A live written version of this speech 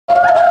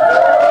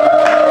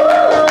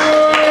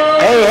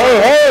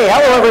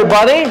hello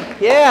everybody.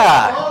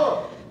 Yeah.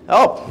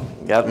 Oh,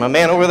 got my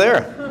man over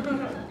there.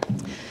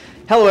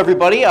 Hello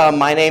everybody.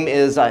 My name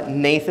is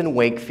Nathan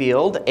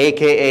Wakefield,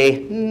 aka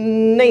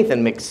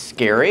Nathan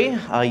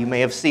McScary. You may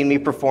have seen me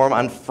perform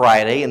on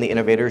Friday in the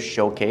Innovators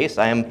Showcase.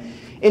 I am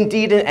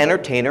indeed an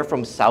entertainer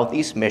from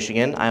Southeast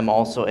Michigan. I'm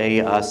also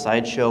a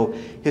Sideshow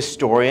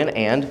historian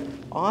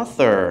and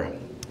author.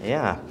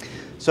 Yeah.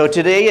 So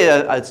today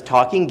it's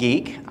Talking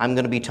Geek. I'm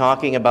going to be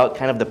talking about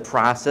kind of the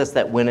process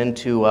that went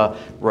into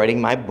writing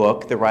my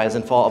book, The Rise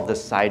and Fall of the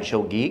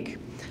Sideshow Geek.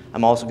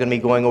 I'm also going to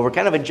be going over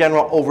kind of a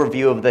general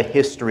overview of the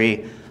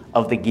history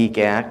of the Geek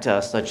Act,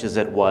 such as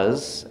it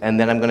was, and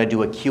then I'm going to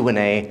do a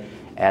Q&A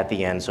at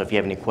the end. So if you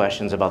have any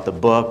questions about the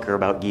book or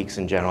about geeks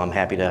in general, I'm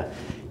happy to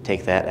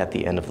take that at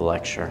the end of the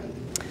lecture.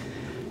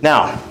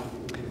 Now,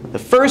 the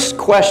first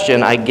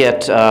question I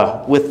get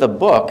with the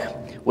book,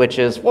 which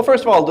is, well,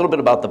 first of all, a little bit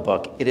about the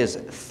book. It is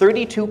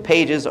 32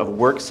 pages of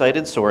works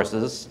cited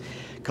sources,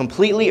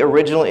 completely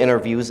original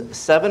interviews,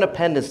 7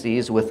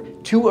 appendices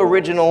with 2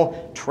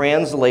 original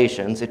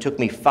translations. It took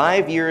me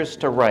 5 years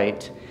to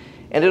write,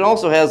 and it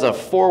also has a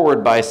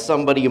foreword by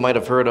somebody you might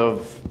have heard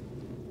of,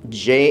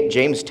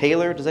 James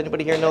Taylor. Does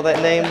anybody here know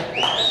that name?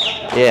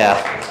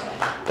 Yeah.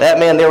 That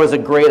man there was a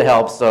great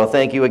help, so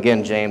thank you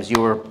again, James.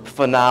 You were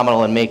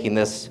phenomenal in making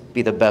this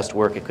be the best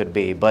work it could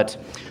be. But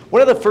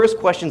one of the first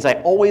questions I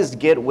always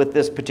get with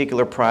this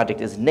particular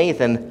project is,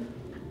 Nathan,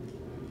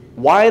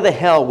 why the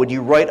hell would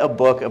you write a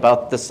book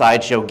about the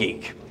Sideshow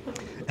Geek?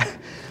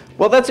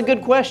 Well, that's a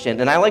good question,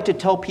 and I like to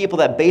tell people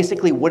that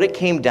basically what it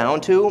came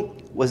down to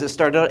was it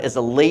started out as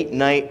a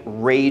late-night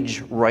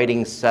rage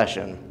writing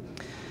session.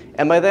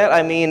 And by that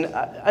I mean,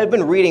 I've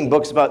been reading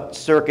books about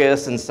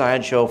circus and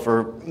sideshow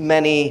for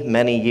many,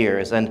 many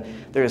years, and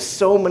there's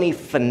so many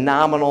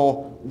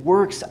phenomenal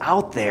works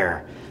out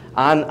there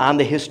on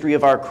the history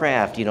of our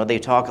craft. You know, they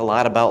talk a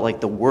lot about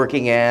like the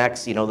working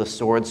acts, you know, the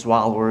sword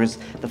swallowers,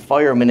 the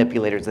fire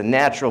manipulators, the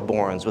natural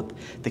borns with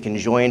the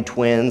conjoined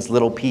twins,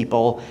 little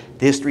people,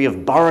 the history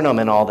of Barnum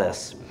and all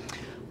this.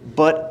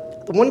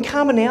 But the one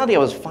commonality I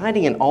was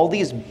finding in all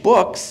these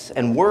books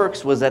and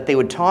works was that they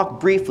would talk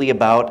briefly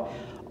about,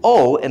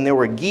 oh, and there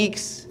were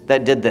geeks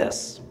that did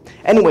this.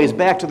 Anyways,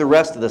 back to the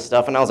rest of the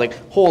stuff, and I was like,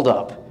 hold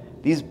up,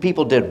 these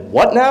people did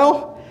what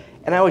now?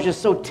 And I was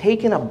just so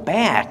taken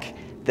aback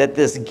that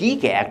this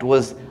Geek Act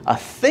was a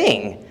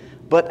thing,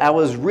 but I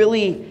was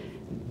really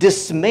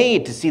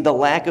dismayed to see the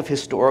lack of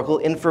historical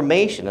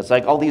information. It's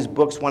like all these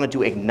books wanted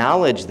to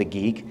acknowledge the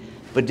geek,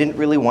 but didn't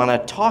really want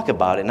to talk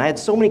about it. And I had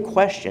so many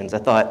questions. I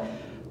thought,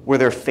 were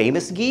there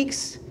famous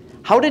geeks?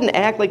 How did an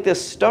act like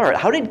this start?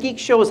 How did geek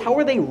shows, how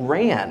were they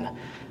ran?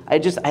 I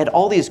had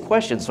all these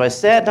questions. So I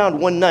sat down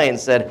one night and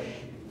said,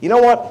 you know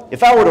what,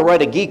 if I were to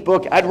write a geek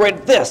book, I'd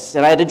write this,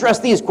 and I'd address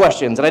these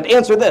questions, and I'd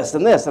answer this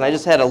and this, and I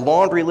just had a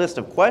laundry list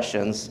of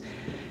questions.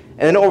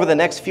 And then over the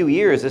next few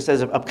years, this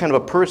as a kind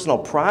of a personal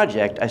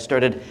project, I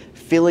started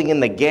filling in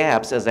the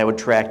gaps as I would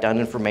track down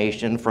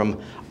information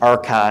from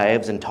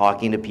archives and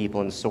talking to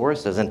people and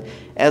sources. And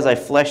as I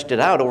fleshed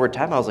it out over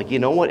time, I was like, you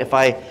know what, if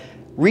I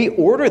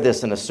reorder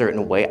this in a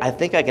certain way, I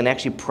think I can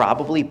actually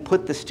probably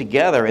put this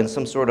together in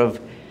some sort of,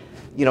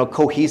 you know,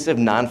 cohesive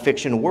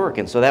nonfiction work.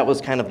 And so that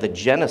was kind of the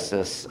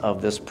genesis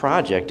of this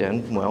project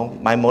and, well,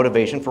 my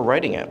motivation for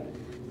writing it.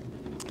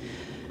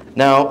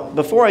 Now,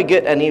 before I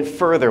get any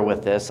further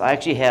with this, I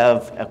actually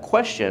have a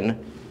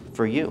question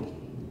for you.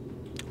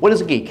 What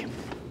is a geek?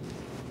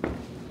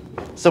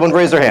 Someone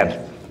raise their hand.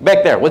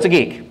 Back there, what's a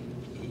geek?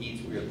 He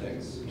eats weird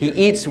things. He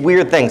eats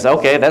weird things.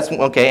 Okay, that's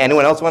okay.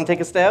 Anyone else want to take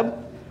a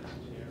stab?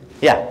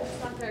 Yeah.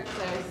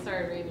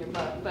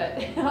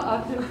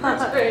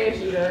 Portrayed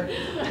eater.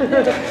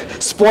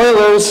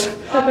 Spoilers.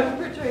 Often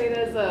portrayed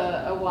as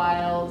a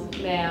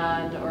wild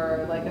man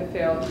or like a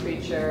feral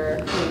creature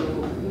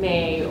who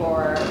may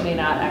or may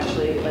not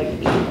actually like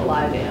eat a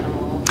live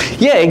animal.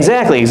 Yeah,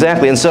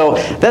 exactly. And so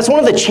that's one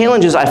of the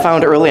challenges I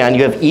found early on.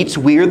 You have eats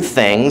weird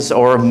things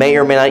or may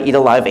not eat a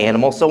live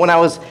animal. So when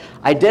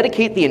I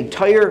dedicate the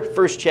entire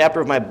first chapter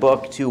of my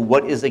book to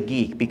what is a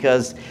geek,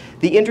 because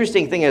the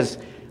interesting thing is,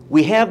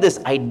 we have this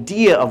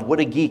idea of what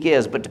a geek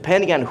is, but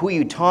depending on who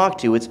you talk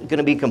to, it's going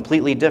to be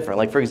completely different.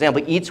 Like, for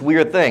example, eats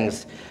weird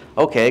things.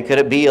 Okay, could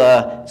it be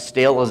a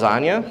stale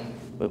lasagna?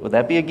 Would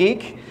that be a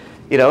geek?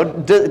 You know,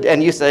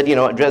 and you said, you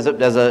know, as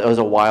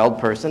a wild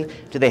person,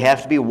 do they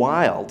have to be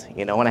wild?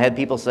 You know, and I had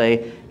people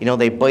say, you know,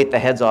 they bite the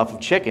heads off of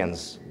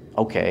chickens.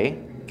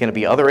 Okay, can it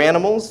be other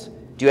animals?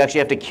 Do you actually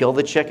have to kill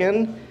the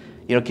chicken?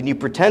 You know, can you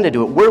pretend to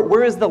do it?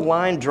 Where is the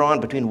line drawn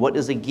between what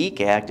is a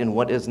geek act and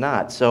what is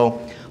not? So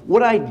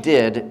what I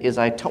did is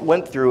I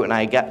went through and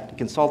I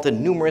consulted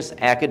numerous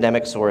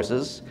academic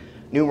sources,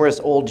 numerous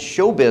old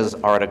showbiz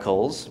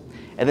articles,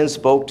 and then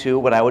spoke to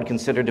what I would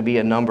consider to be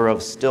a number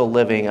of still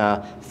living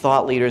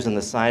thought leaders in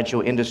the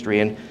sideshow industry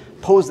and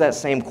posed that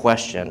same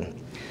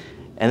question.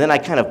 And then I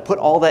kind of put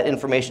all that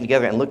information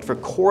together and looked for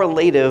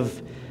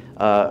correlative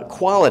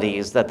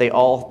qualities that they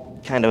all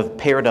kind of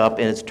paired up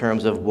in its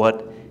terms of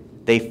what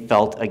they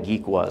felt a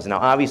geek was. Now,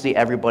 obviously,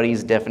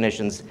 everybody's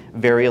definitions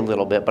vary a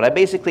little bit, but I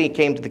basically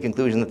came to the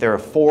conclusion that there are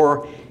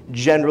 4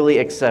 generally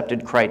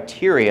accepted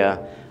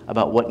criteria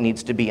about what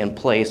needs to be in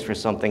place for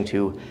something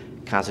to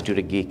constitute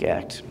a geek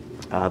act.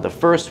 The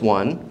first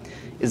one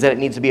is that it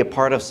needs to be a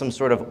part of some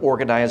sort of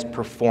organized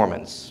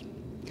performance.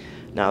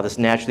 Now, this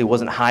naturally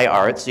wasn't high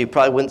art, so you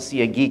probably wouldn't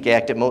see a geek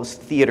act at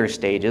most theater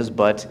stages,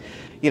 but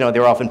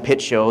there were often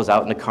pit shows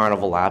out in the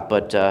carnival lot,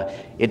 but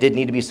it did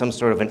need to be some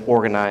sort of an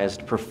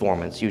organized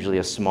performance, usually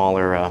a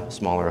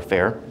smaller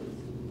affair.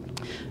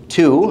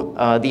 2,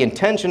 the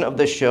intention of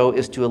the show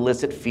is to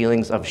elicit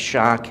feelings of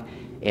shock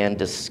and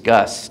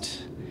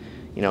disgust.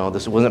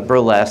 This wasn't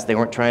burlesque. They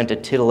weren't trying to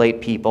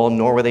titillate people,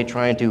 nor were they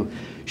trying to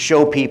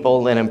show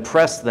people and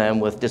impress them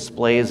with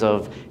displays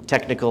of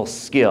technical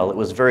skill. It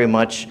was very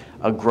much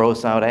a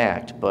gross-out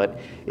act. But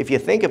if you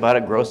think about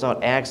it,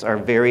 gross-out acts are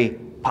very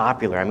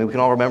popular. I mean, we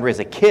can all remember as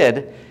a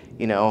kid,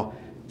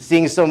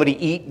 seeing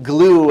somebody eat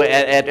glue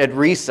at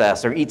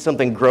recess or eat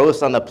something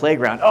gross on the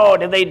playground. Oh,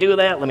 did they do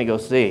that? Let me go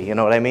see. You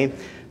know what I mean?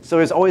 So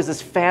there's always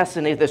this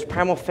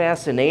primal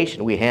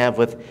fascination we have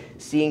with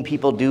seeing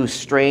people do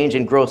strange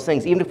and gross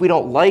things. Even if we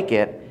don't like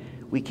it,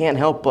 we can't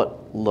help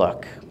but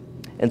look.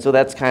 And so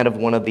that's kind of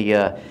one of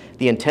the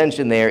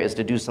intention there is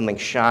to do something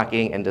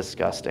shocking and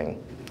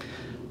disgusting.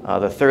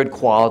 The third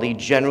quality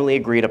generally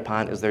agreed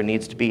upon is there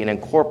needs to be an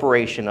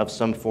incorporation of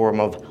some form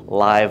of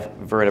live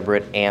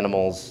vertebrate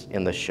animals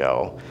in the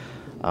show.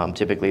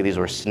 Typically these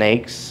were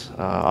snakes,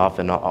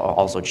 often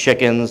also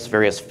chickens,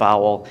 various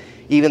fowl,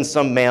 even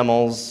some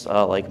mammals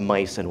like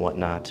mice and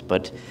whatnot,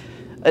 but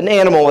an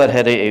animal that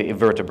had a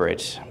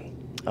vertebrate.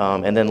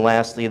 And then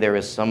lastly, there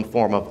is some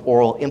form of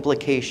oral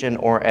implication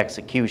or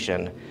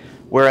execution,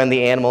 wherein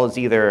the animal is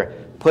either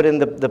put in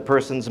the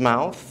person's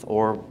mouth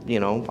or,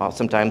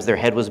 sometimes their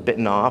head was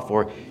bitten off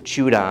or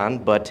chewed on,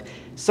 but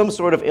some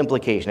sort of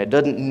implication. It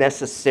doesn't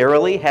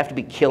necessarily have to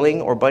be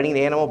killing or biting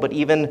the animal, but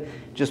even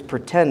just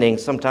pretending,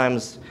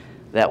 sometimes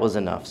that was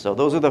enough. So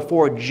those are the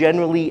 4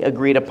 generally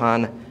agreed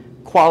upon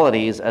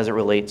qualities as it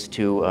relates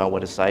to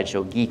what a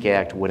Sideshow Geek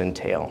Act would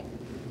entail.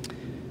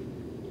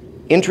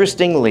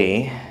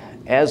 Interestingly,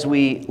 as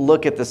we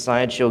look at the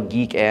Sideshow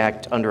Geek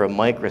Act under a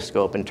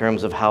microscope in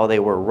terms of how they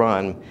were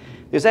run,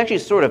 there's actually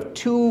sort of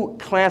 2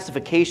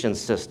 classification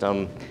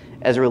system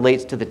as it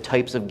relates to the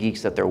types of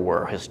geeks that there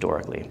were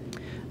historically.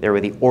 There were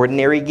the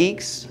ordinary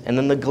geeks and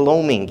then the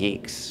gloaming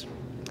geeks.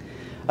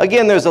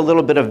 Again, there's a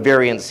little bit of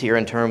variance here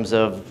in terms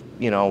of,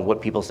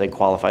 what people say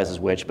qualifies as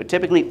which, but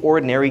typically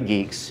ordinary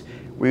geeks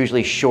were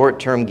usually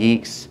short-term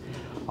geeks,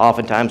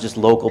 oftentimes just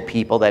local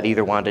people that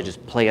either wanted to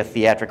just play a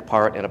theatric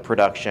part in a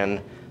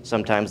production.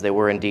 Sometimes they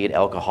were indeed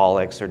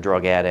alcoholics or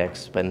drug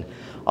addicts, but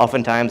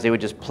oftentimes they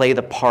would just play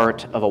the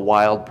part of a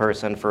wild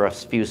person for a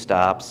few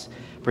stops,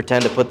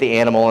 pretend to put the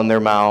animal in their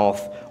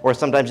mouth, or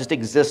sometimes just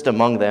exist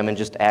among them and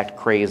just act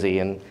crazy.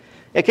 And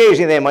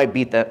occasionally they might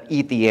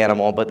eat the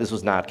animal, but this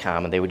was not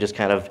common. They would just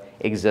kind of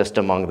exist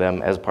among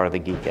them as part of the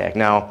Geek Act.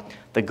 Now,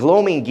 the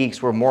gloaming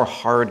geeks were more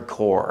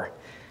hardcore.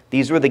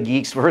 These were the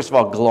geeks, first of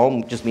all,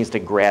 gloam just means to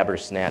grab or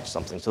snatch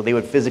something. So they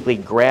would physically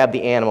grab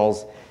the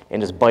animals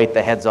and just bite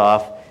the heads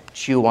off,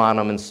 chew on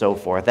them, and so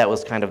forth. That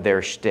was kind of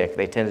their shtick.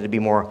 They tended to be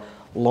more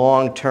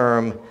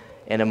long-term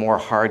and a more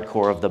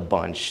hardcore of the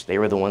bunch. They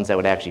were the ones that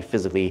would actually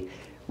physically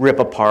rip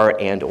apart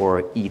and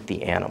or eat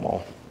the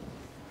animal.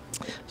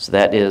 So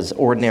that is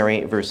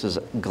ordinary versus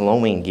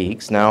gloaming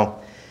geeks. Now,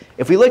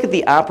 if we look at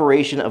the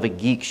operation of a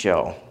geek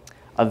show,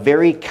 a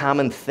very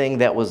common thing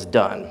that was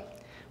done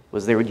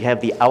was they would have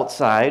the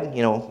outside,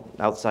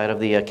 outside of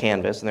the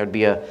canvas, and there'd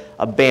be a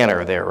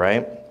banner there,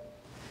 right?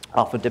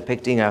 Often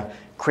depicting a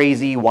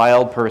crazy,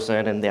 wild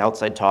person, and the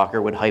outside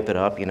talker would hype it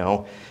up,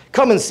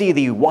 come and see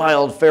the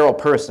wild, feral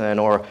person,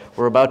 or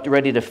we're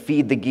ready to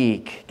feed the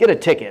geek. Get a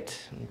ticket.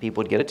 And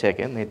people would get a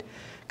ticket, and they'd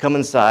come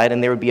inside,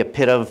 and there would be a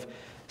pit of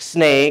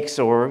snakes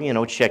or,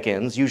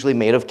 chickens, usually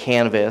made of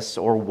canvas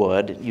or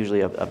wood,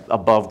 usually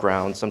above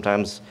ground.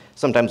 Sometimes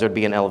there'd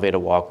be an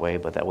elevated walkway,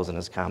 but that wasn't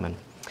as common.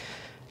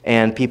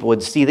 And people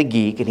would see the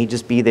geek, and he'd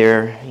just be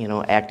there,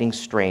 acting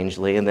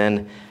strangely. And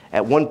then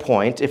at one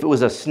point, if it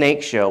was a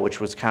snake show,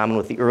 which was common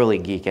with the early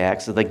geek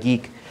acts, so the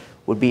geek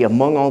would be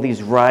among all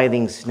these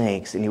writhing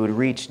snakes, and he would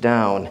reach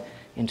down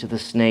into the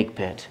snake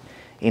pit,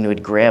 and he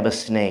would grab a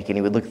snake, and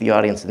he would look the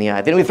audience in the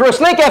eye. Then he would throw a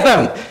snake at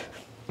them!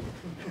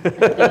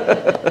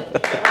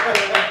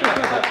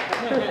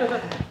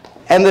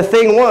 And the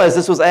thing was,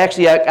 this was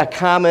actually a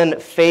common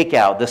fake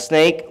out. The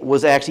snake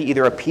was actually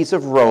either a piece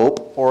of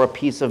rope or a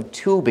piece of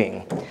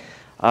tubing.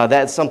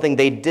 That's something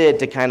they did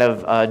to kind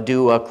of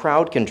do a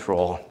crowd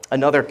control.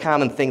 Another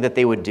common thing that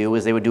they would do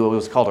is they would do what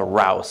was called a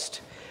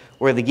roust,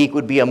 where the geek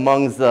would be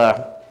among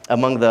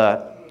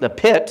the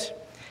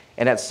pit,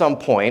 and at some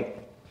point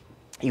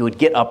he would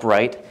get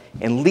upright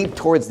and leap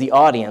towards the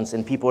audience,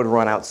 and people would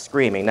run out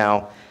screaming.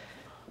 Now,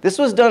 this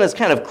was done as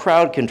kind of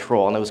crowd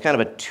control, and it was kind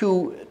of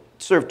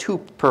served two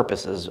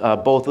purposes,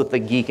 both with the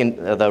geek and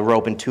the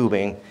rope and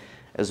tubing,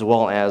 as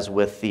well as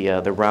with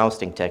the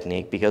rousting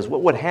technique. Because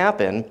what would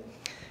happen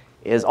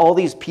is all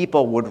these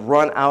people would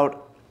run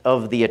out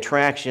of the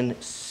attraction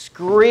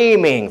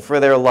screaming for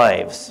their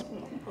lives.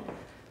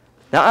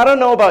 Now, I don't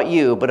know about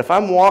you, but if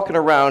I'm walking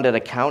around at a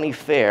county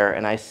fair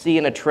and I see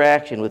an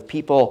attraction with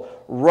people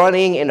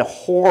running in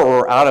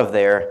horror out of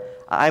there,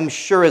 I'm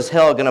sure as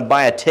hell going to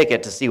buy a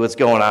ticket to see what's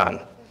going on.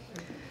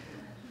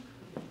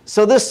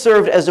 So this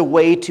served as a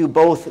way to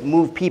both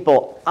move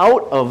people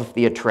out of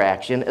the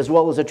attraction as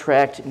well as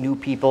attract new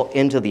people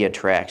into the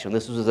attraction.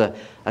 This was a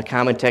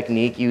common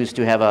technique used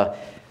to have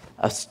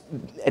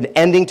an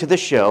ending to the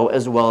show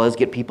as well as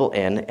get people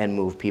in and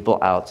move people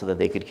out so that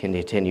they could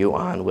continue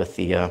on with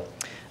the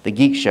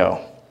Geek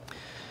show.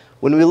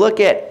 When we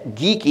look at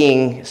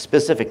geeking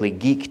specifically,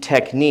 geek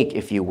technique,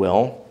 if you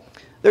will,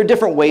 there are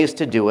different ways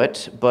to do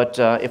it, but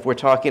if we're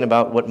talking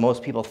about what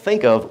most people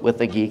think of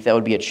with a geek, that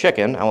would be a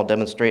chicken. I will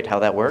demonstrate how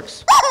that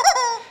works.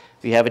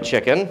 If you have a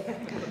chicken.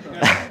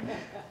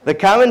 The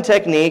common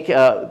technique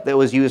that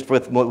was used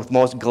with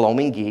most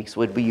gloaming geeks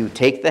would be you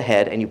take the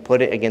head and you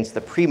put it against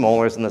the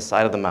premolars in the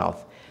side of the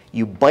mouth.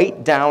 You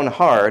bite down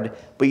hard,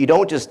 but you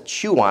don't just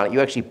chew on it.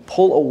 You actually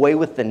pull away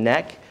with the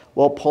neck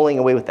while pulling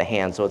away with the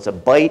hand. So it's a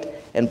bite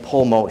and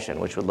pull motion,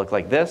 which would look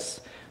like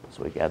this.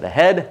 So we got the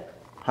head,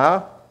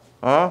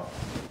 and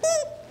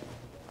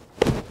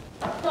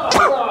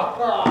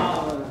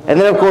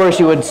then, of course,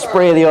 you would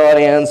spray the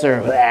audience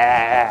or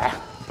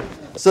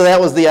So that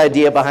was the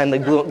idea behind the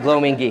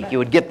gloaming geek. You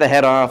would get the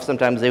head off.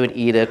 Sometimes they would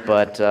eat it,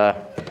 but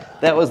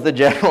that was the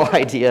general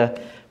idea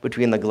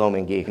between the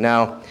gloaming geek.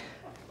 Now,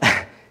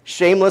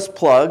 shameless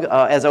plug,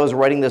 as I was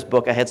writing this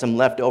book, I had some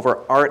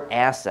leftover art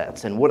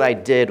assets, and what I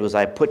did was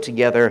I put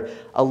together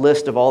a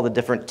list of all the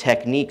different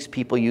techniques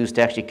people use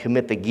to actually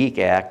commit the geek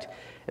act.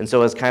 And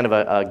so as kind of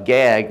a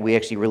gag, we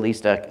actually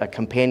released a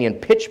companion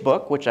pitch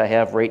book, which I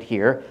have right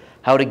here,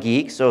 How to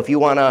Geek. So if you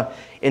want to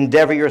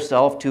endeavor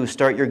yourself to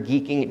start your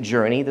geeking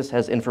journey, this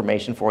has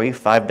information for you,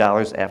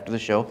 $5 after the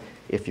show,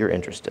 if you're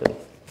interested.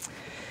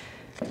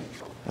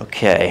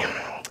 Okay,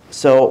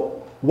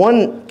 so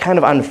one kind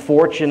of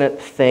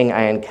unfortunate thing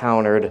I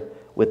encountered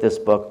with this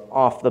book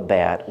off the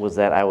bat was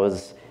that I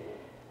was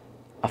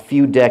a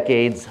few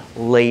decades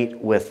late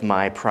with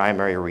my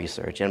primary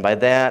research. And by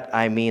that,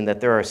 I mean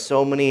that there are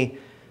so many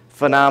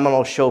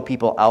phenomenal show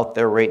people out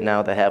there right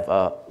now that have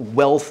a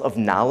wealth of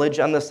knowledge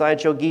on the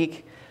Sideshow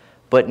Geek,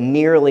 but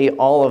nearly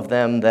all of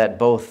them that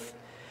both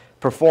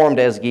performed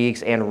as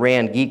geeks and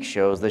ran geek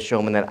shows, the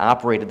showmen that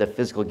operated the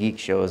physical geek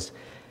shows,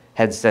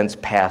 had since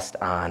passed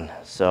on.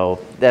 So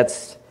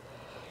that's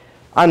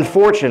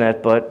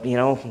unfortunate, but you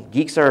know,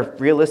 geeks are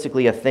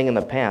realistically a thing in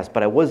the past.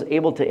 But I was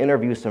able to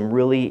interview some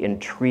really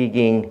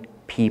intriguing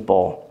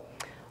people,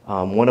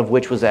 one of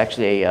which was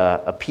actually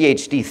a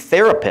PhD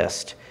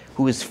therapist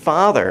whose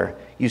father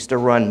used to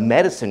run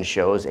medicine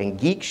shows and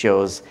geek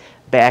shows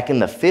back in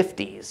the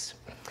 50s.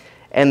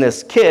 And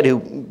this kid who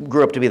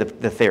grew up to be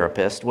the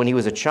therapist, when he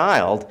was a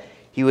child,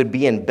 he would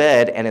be in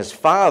bed, and his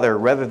father,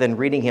 rather than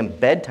reading him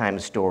bedtime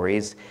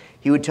stories,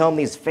 he would tell him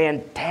these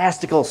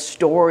fantastical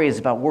stories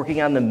about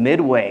working on the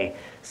Midway,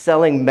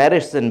 selling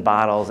medicine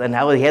bottles, and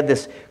how he had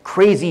this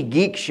crazy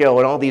geek show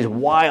and all these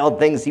wild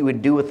things he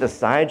would do with the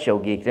Sideshow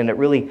Geek. And it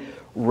really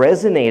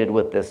resonated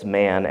with this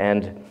man,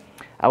 and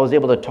I was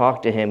able to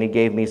talk to him. He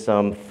gave me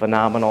some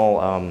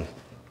phenomenal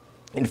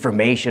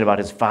information about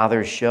his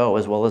father's show,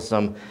 as well as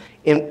some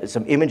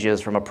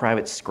images from a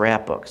private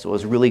scrapbook. So it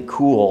was really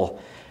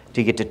cool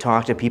to get to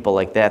talk to people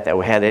like that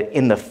had it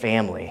in the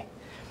family.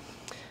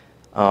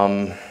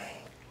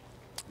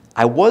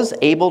 I was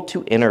able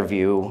to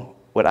interview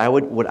what I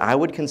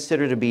would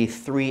consider to be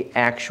 3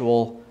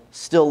 actual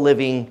still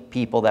living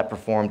people that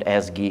performed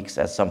as geeks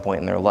at some point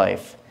in their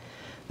life.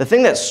 The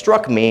thing that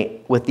struck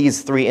me with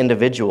these 3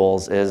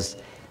 individuals is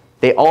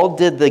they all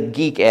did the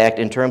geek act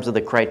in terms of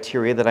the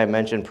criteria that I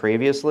mentioned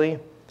previously,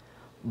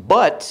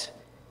 but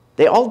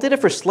they all did it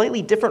for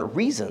slightly different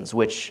reasons,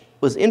 which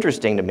was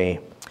interesting to me.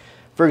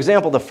 For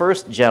example, the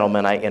first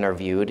gentleman I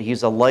interviewed,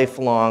 he's a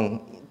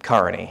lifelong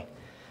carny.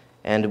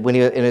 And when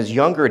in his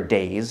younger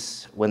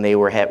days, when they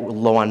were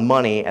low on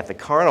money at the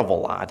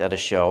carnival lot at a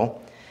show,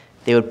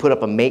 they would put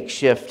up a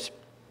makeshift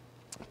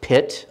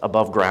pit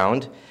above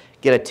ground,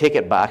 get a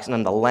ticket box, and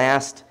on the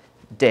last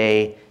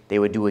day, they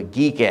would do a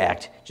geek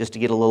act just to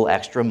get a little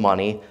extra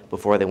money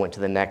before they went to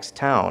the next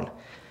town.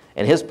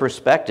 And his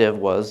perspective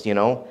was, you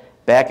know,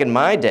 back in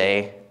my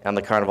day on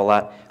the carnival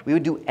lot, we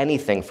would do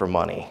anything for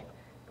money.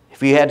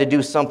 If we had to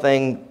do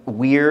something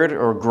weird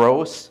or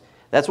gross,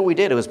 that's what we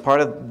did. It was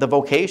part of the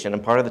vocation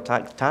and part of the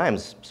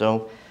times.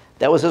 So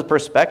that was his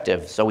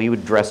perspective. So he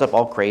would dress up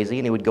all crazy,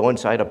 and he would go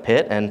inside a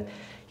pit, and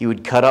he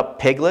would cut up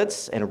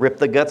piglets and rip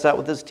the guts out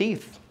with his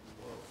teeth.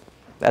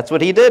 That's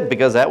what he did,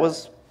 because that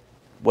was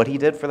what he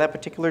did for that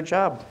particular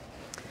job.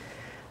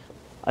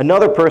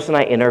 Another person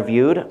I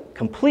interviewed,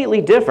 completely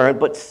different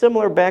but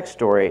similar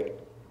backstory.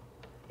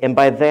 And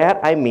by that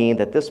I mean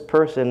that this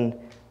person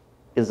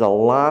is a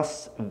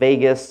Las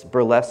Vegas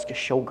burlesque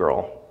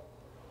showgirl.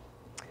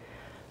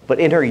 But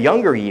in her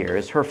younger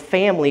years, her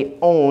family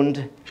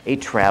owned a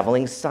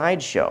traveling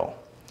sideshow.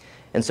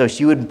 And so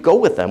she would go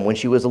with them when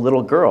she was a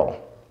little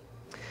girl.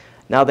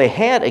 Now, they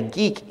had a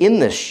geek in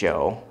this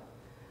show,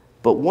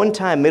 but one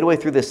time midway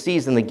through the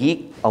season, the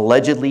geek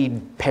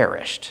allegedly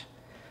perished.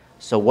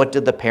 So what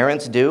did the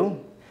parents do?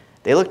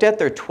 They looked at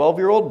their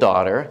 12-year-old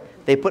daughter,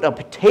 they put a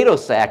potato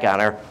sack on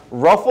her,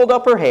 ruffled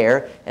up her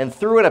hair, and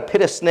threw in a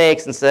pit of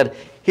snakes and said,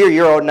 "Here,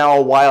 you're now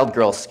a wild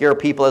girl. Scare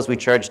people as we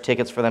charge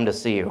tickets for them to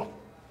see you."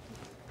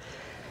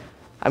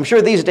 I'm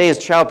sure these days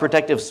Child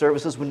Protective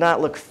Services would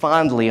not look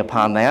fondly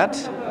upon that.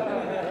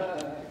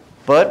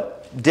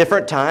 But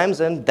different times,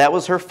 and that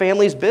was her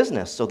family's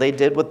business. So they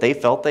did what they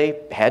felt they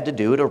had to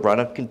do to run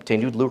a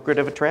continued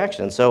lucrative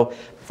attraction. So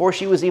before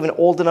she was even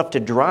old enough to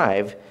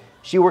drive,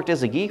 she worked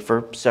as a geek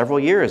for several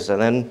years. And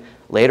then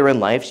later in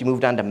life, she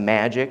moved on to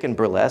magic and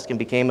burlesque and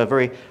became a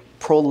very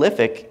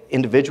prolific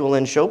individual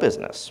in show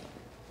business.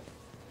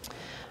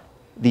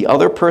 The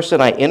other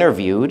person I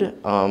interviewed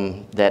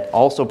that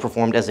also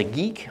performed as a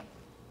geek,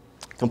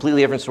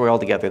 completely different story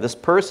altogether. This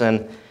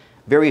person,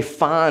 very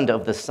fond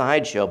of the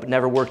sideshow, but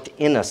never worked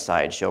in a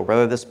sideshow.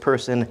 Rather, this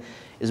person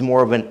is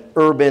more of an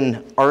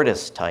urban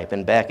artist type.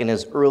 And back in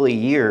his early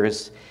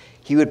years,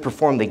 he would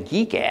perform the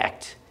geek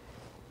act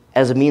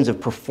as a means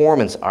of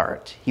performance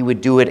art. He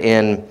would do it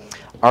in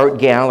art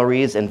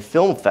galleries and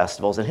film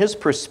festivals. And his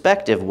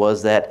perspective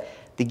was that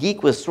the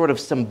geek was sort of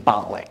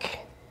symbolic.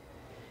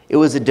 It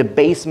was a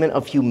debasement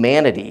of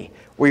humanity,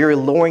 where you're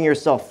lowering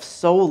yourself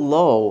so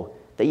low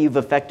that you've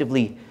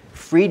effectively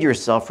freed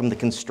yourself from the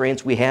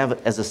constraints we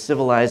have as a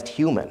civilized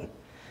human.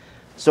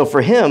 So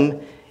for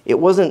him, it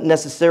wasn't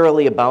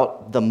necessarily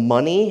about the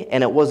money,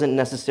 and it wasn't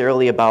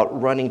necessarily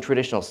about running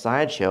traditional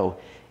sideshow.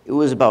 It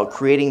was about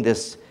creating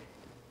this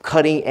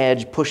cutting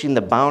edge, pushing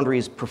the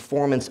boundaries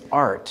performance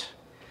art.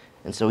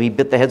 And so he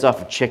bit the heads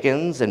off of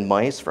chickens and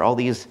mice for all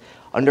these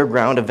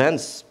underground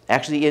events,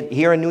 actually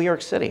here in New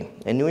York City,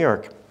 in New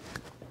York.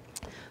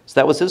 So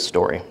that was his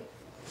story.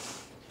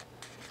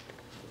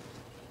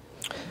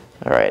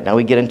 All right, now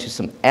we get into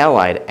some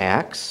allied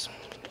acts.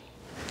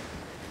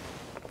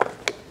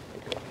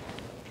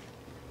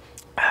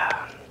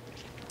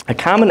 A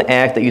common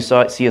act that you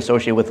see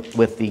associated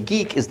with the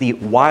geek is the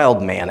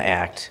wild man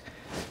act.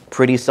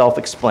 Pretty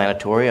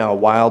self-explanatory.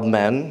 Wild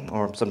men,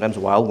 or sometimes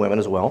wild women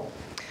as well.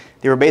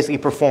 They were basically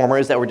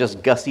performers that were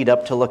just gussied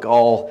up to look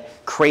all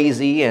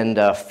crazy and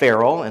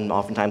feral, and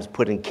oftentimes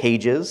put in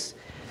cages,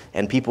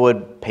 and people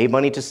would pay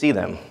money to see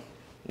them.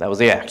 That was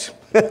the act.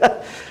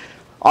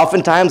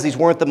 Oftentimes, these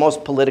weren't the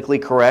most politically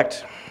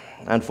correct.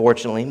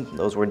 Unfortunately,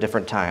 those were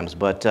different times.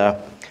 But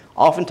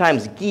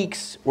oftentimes,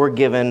 geeks were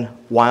given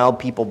wild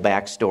people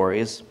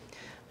backstories,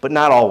 but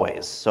not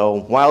always.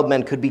 So wild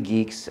men could be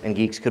geeks, and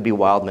geeks could be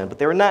wild men, but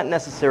they were not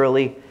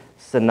necessarily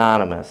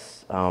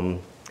synonymous.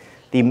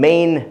 The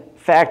main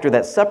factor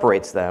that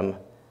separates them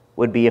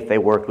would be if they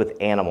worked with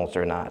animals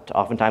or not.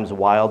 Oftentimes,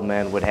 wild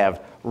men would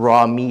have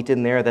raw meat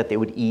in there that they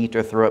would eat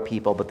or throw at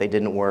people, but they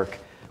didn't work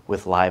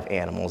with live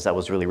animals. That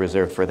was really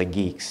reserved for the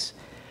geeks.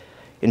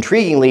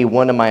 Intriguingly,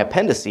 one of my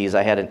appendices,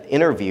 I had an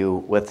interview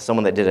with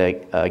someone that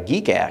did a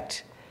geek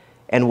act,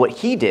 and what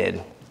he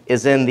did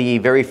is in the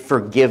very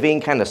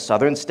forgiving kind of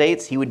southern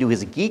states, he would do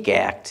his geek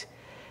act,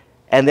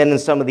 and then in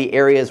some of the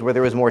areas where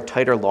there was more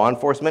tighter law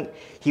enforcement,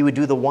 he would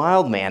do the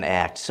wild man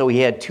act. So he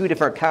had two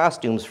different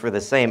costumes for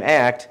the same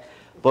act,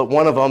 but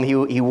one of them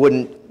he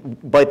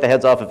wouldn't bite the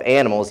heads off of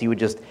animals, he would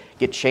just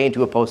get chained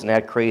to a post and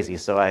act crazy.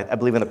 So I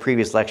believe in the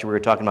previous lecture we were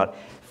talking about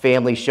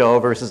family show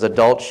versus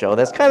adult show.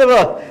 That's kind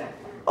of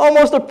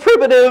almost a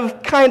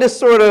primitive, kind of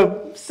sort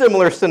of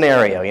similar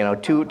scenario, you know,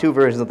 two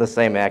versions of the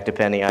same act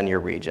depending on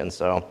your region.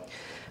 So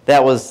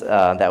that was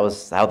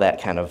how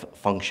that kind of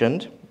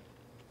functioned.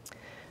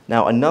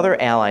 Now another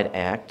allied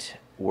act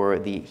were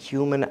the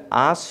human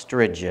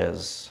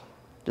ostriches.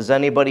 Does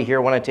anybody here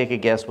want to take a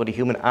guess what a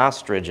human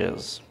ostrich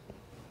is?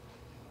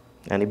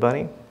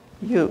 Anybody?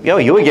 You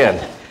again.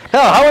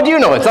 Hell, how would you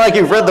know? It's not like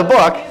you've read the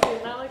book.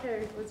 It's not like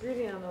I was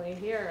reading on the way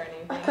here or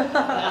anything.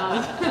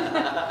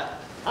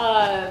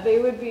 They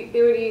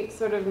would eat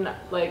sort of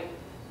like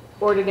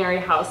ordinary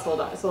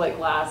household, so like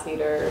glass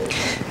eaters.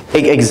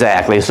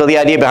 Exactly. So the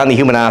idea behind the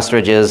human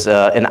ostrich is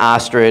an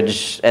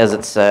ostrich, as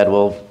it said,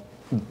 will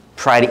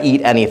try to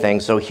eat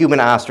anything. So human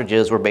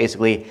ostriches were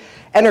basically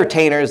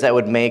entertainers that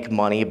would make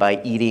money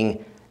by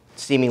eating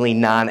seemingly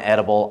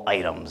non-edible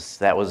items.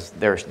 That was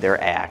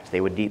their act.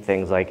 They would eat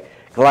things like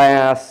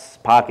glass,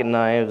 pocket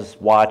knives,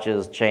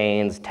 watches,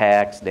 chains,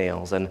 tacks,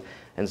 nails, and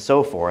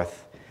so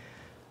forth.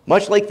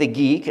 Much like the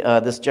geek,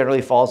 this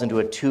generally falls into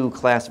a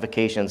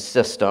two-classification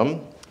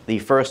system. The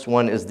first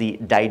one is the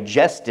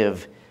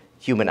digestive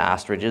human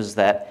ostriches,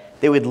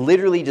 that they would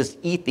literally just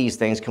eat these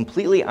things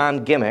completely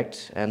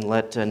ungimmicked and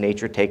let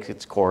nature take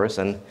its course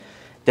and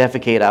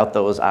defecate out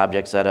those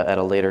objects at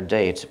a later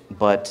date.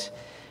 But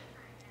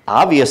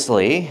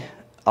obviously,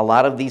 a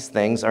lot of these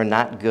things are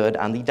not good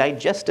on the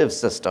digestive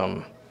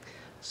system.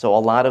 So a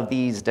lot of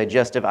these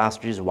digestive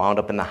ostriches wound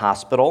up in the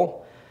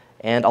hospital,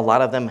 and a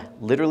lot of them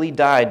literally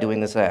died doing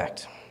this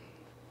act.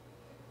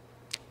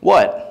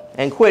 What?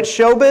 And quit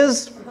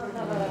showbiz?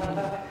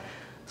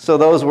 So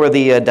those were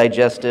the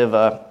digestive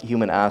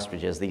human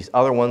ostriches. These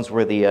other ones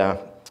were the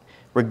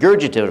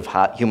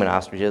regurgitative human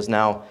ostriches.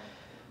 Now,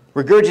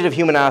 regurgitative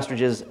human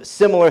ostriches,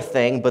 similar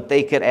thing, but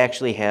they could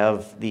actually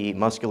have the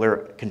muscular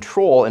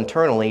control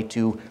internally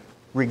to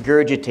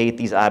regurgitate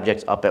these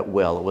objects up at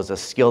will. It was a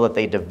skill that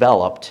they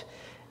developed,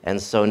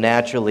 and so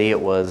naturally it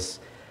was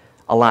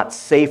a lot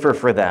safer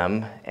for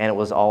them, and it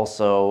was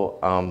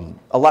also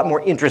a lot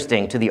more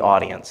interesting to the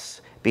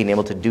audience, being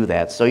able to do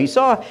that. So you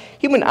saw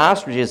human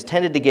ostriches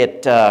tended to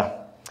get,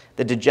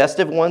 the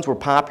digestive ones were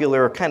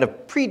popular, kind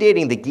of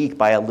predating the Geek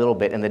by a little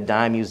bit in the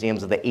dime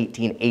museums of the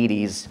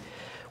 1880s,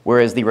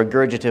 whereas the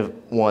regurgitative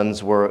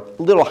ones were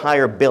a little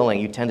higher billing.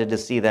 You tended to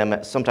see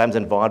them sometimes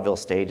in vaudeville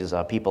stages,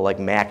 people like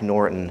Mac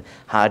Norton,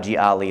 Haji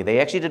Ali. They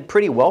actually did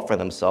pretty well for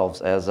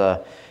themselves as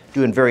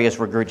doing various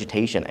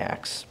regurgitation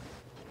acts.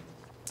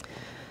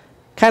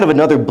 Kind of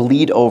another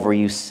bleed over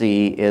you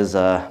see is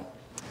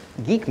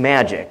geek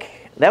magic.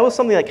 That was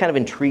something that kind of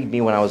intrigued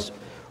me when I was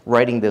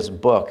writing this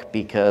book,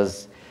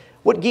 because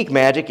what geek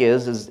magic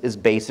is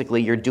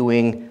basically you're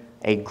doing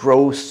a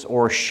gross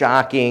or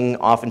shocking,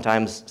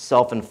 oftentimes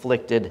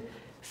self-inflicted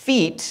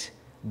feat,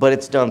 but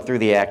it's done through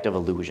the act of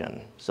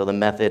illusion. So the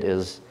method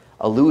is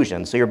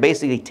illusion. So you're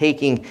basically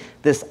taking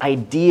this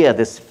idea,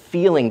 this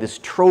feeling, this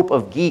trope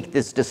of geek,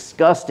 this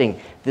disgusting,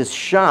 this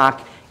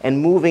shock, and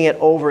moving it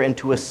over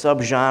into a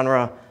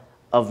subgenre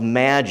of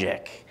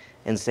magic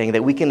and saying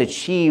that we can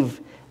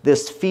achieve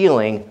this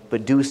feeling,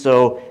 but do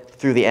so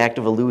through the act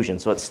of illusion.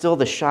 So it's still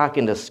the shock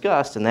and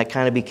disgust, and that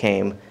kind of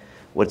became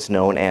what's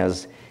known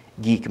as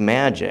geek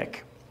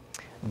magic.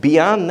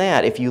 Beyond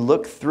that, if you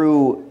look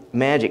through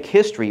magic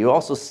history, you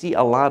also see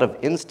a lot of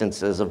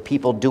instances of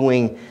people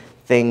doing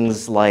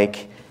things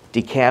like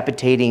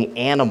decapitating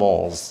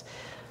animals.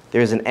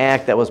 There's an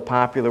act that was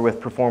popular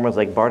with performers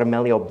like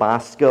Bartolomeo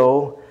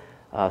Bosco,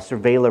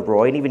 Cervela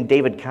Roy, and even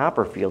David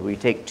Copperfield, where you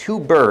take two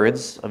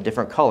birds of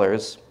different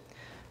colors,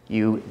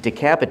 you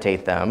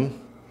decapitate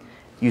them,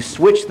 you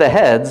switch the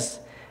heads,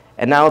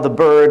 and now the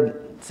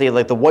bird, say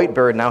like the white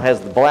bird now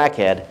has the black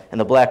head, and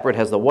the black bird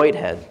has the white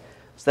head.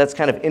 So that's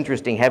kind of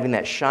interesting, having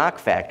that shock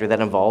factor that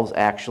involves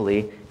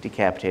actually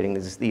decapitating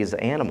these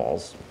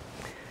animals.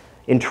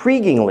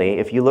 Intriguingly,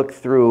 if you look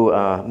through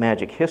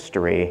magic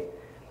history,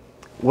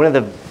 what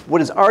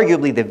is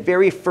arguably the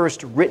very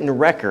first written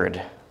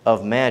record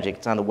of magic,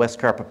 it's on the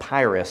Westcar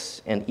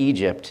Papyrus in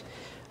Egypt,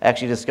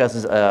 actually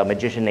discusses a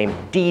magician named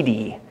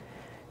Didi,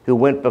 who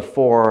went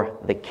before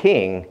the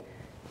king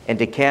and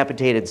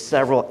decapitated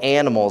several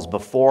animals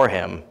before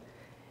him.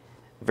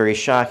 Very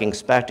shocking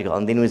spectacle.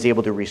 And then he was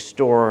able to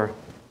restore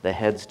the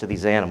heads to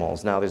these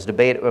animals. Now, there's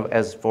debate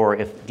as for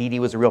if Didi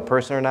was a real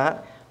person or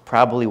not.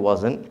 Probably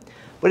wasn't.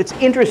 But it's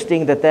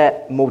interesting that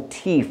that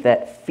motif,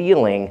 that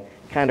feeling,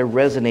 kind of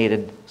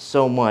resonated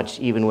so much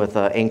even with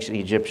ancient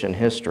Egyptian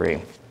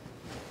history.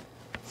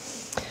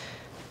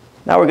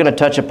 Now we're going to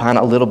touch upon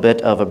a little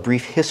bit of a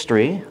brief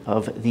history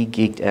of the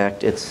Geek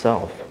Act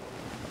itself.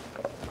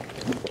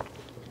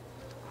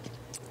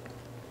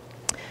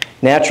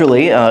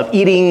 Naturally,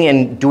 eating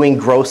and doing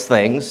gross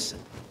things,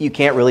 you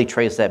can't really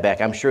trace that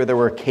back. I'm sure there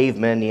were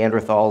cavemen,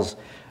 Neanderthals,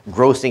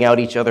 grossing out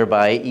each other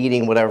by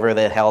eating whatever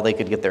the hell they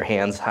could get their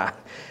hands on.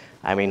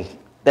 I mean,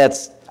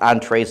 that's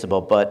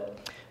untraceable,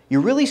 but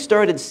you really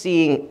started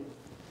seeing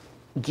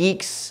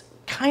geeks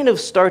kind of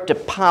start to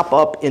pop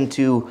up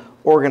into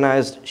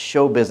organized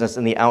show business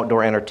in the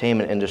outdoor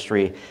entertainment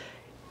industry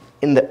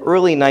in the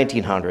early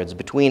 1900s.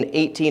 Between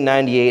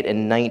 1898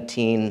 and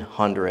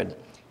 1900,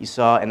 you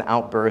saw an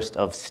outburst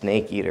of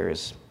snake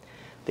eaters.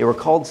 They were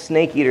called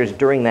snake eaters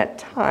during that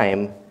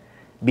time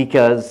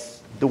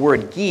because the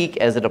word geek,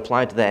 as it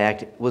applied to the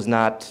act, was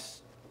not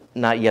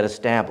yet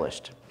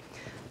established.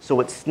 So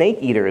what snake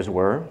eaters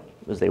were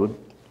was they would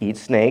eat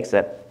snakes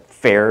at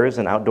fairs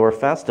and outdoor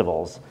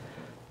festivals.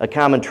 A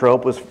common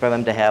trope was for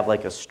them to have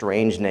like a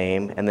strange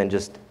name and then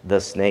just the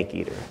snake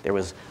eater. There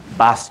was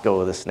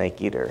Bosco the snake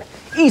eater,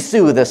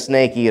 Isu the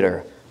snake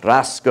eater,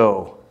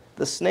 Roscoe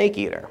the snake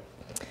eater.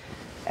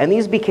 And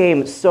these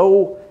became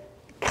so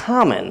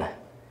common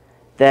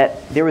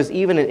that there was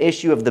even an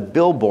issue of the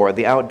Billboard,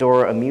 the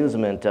outdoor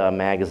amusement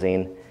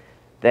magazine,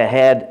 that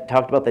had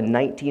talked about the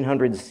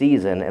 1900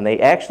 season, and they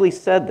actually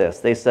said this.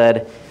 They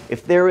said,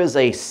 if there is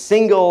a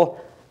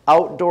single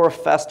outdoor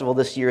festival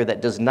this year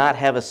that does not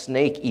have a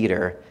snake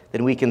eater,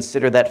 then we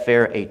consider that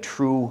fair a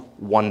true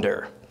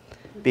wonder,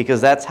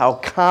 because that's how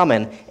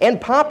common and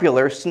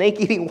popular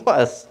snake eating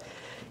was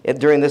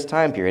during this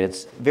time period.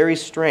 It's very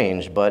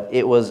strange, but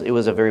it was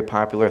a very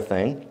popular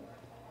thing.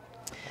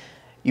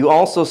 You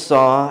also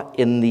saw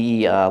in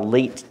the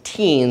late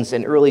teens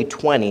and early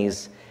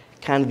 20s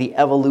kind of the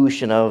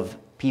evolution of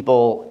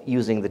people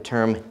using the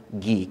term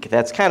geek.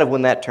 That's kind of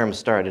when that term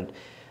started.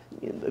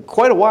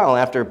 Quite a while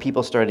after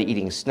people started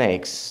eating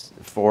snakes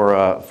for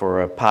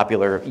a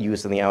popular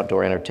use in the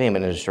outdoor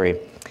entertainment industry.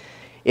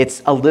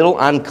 It's a little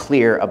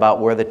unclear about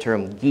where the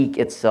term geek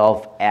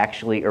itself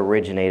actually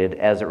originated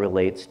as it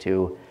relates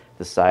to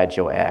the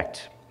Sideshow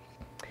Act.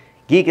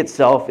 Geek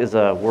itself is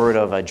a word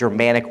of a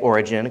Germanic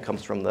origin. It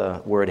comes from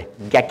the word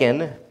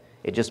gecken.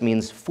 It just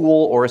means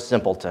fool or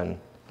simpleton.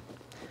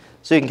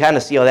 So you can kind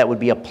of see how that would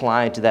be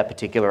applied to that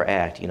particular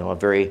act. You know, a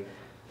very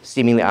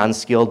seemingly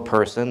unskilled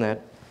person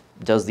that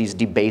does these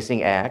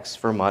debasing acts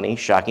for money,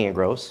 shocking and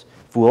gross,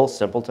 fool,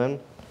 simpleton.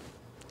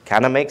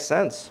 Kind of makes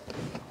sense.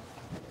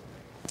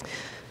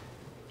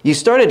 You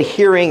started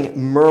hearing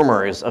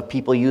murmurs of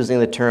people using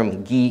the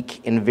term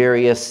geek in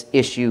various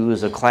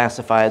issues of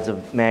classifieds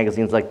of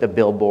magazines like the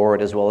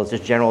Billboard, as well as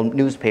just general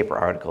newspaper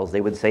articles. They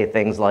would say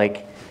things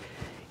like,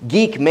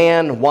 "Geek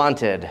man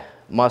wanted,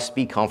 must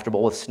be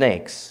comfortable with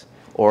snakes,"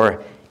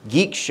 or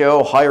 "Geek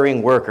show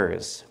hiring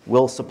workers,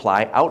 will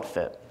supply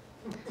outfit."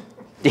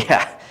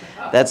 Yeah,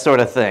 that sort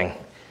of thing.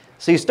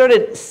 So you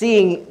started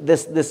seeing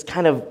this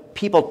kind of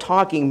people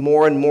talking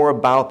more and more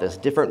about this,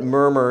 different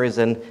murmurs,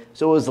 and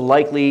so it was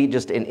likely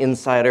just an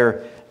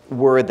insider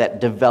word that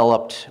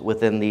developed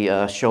within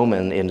the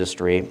showman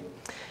industry.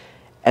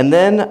 And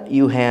then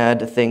you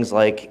had things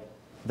like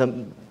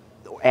the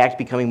act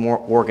becoming more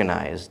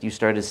organized. You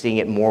started seeing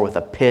it more with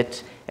a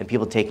pit and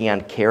people taking on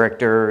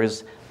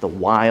characters, the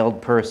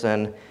wild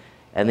person,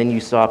 and then you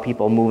saw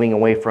people moving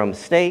away from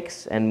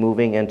snakes and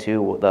moving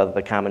into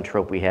the common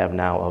trope we have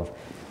now of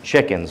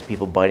chickens,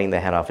 people biting the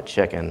head off a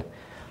chicken.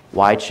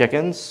 Why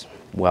chickens?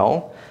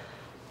 Well,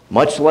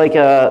 much like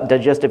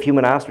digestive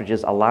human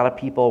ostriches, a lot of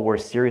people were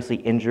seriously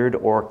injured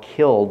or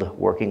killed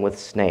working with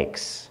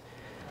snakes.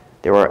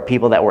 There were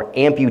people that were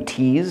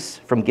amputees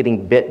from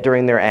getting bit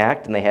during their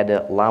act, and they had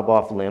to lob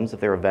off limbs if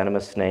they were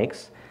venomous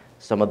snakes.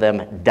 Some of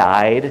them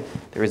died.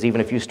 There was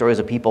even a few stories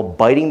of people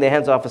biting the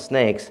heads off of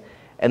snakes,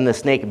 and the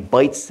snake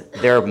bites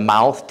their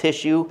mouth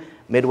tissue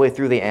midway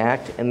through the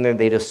act, and then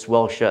they just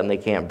swell shut and they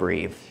can't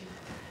breathe.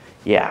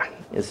 Yeah,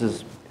 this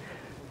is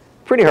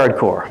pretty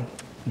hardcore.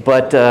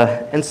 But,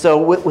 and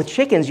so with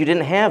chickens, you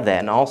didn't have that.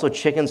 And also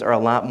chickens are a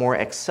lot more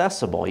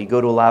accessible. You go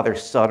to a lot of their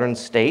southern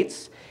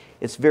states,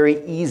 it's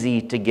very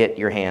easy to get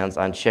your hands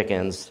on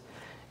chickens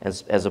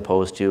as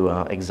opposed to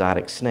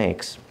exotic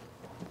snakes.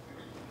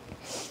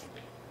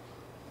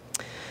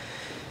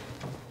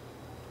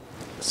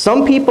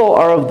 Some people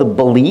are of the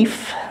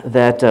belief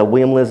that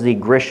William Lindsay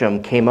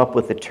Grisham came up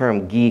with the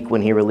term geek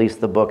when he released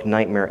the book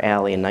Nightmare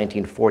Alley in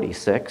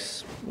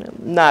 1946.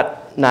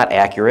 Not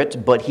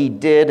accurate, but he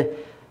did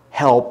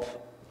help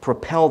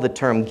propel the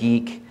term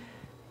geek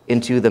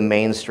into the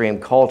mainstream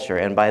culture.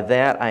 And by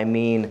that I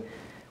mean,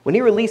 when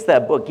he released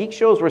that book, geek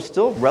shows were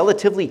still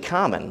relatively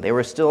common. They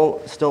were still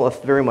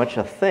very much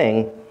a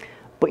thing,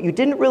 but you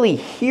didn't really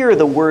hear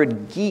the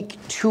word geek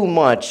too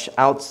much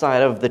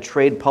outside of the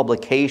trade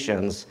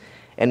publications.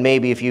 And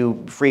maybe if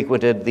you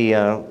frequented the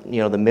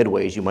the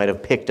midways, you might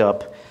have picked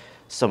up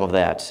some of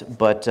that.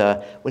 But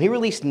when he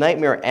released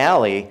Nightmare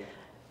Alley,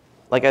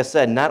 like I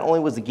said, not only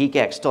was the geek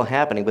act still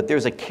happening, but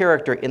there's a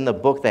character in the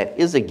book that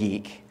is a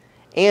geek.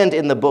 And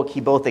in the book,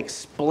 he both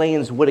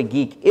explains what a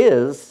geek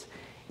is,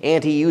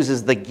 and he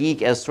uses the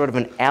geek as sort of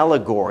an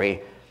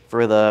allegory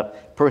for the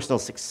personal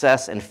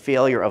success and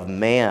failure of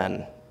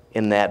man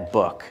in that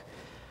book.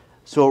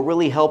 So it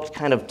really helped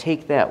kind of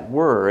take that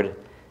word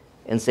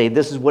and say,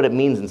 this is what it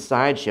means in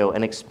Sideshow,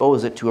 and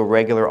expose it to a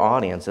regular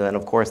audience. And then,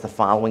 of course, the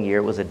following year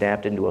it was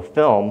adapted into a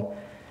film,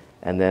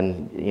 and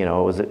then, it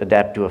was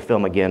adapted to a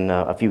film again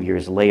a few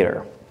years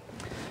later.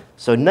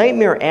 So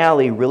Nightmare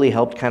Alley really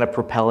helped kind of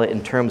propel it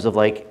in terms of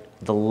like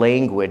the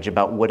language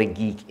about what a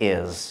geek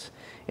is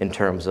in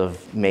terms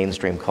of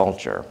mainstream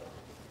culture.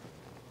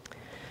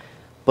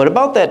 But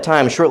about that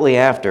time, shortly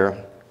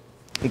after,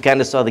 you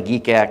kind of saw the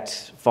Geek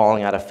Act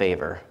falling out of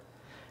favor.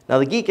 Now,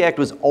 the Geek Act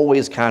was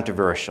always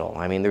controversial.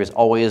 I mean, there was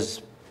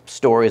always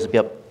stories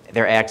about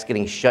their acts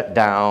getting shut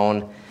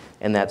down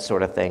and that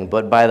sort of thing.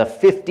 But by the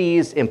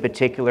 50s in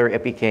particular,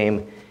 it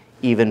became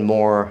even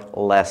more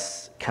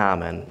less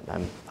common.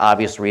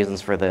 Obvious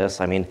reasons for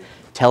this. I mean,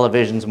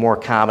 television's more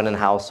common in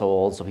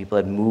households, so people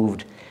had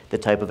moved the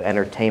type of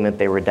entertainment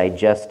they were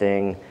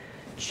digesting,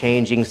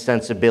 changing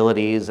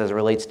sensibilities as it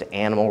relates to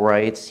animal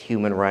rights,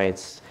 human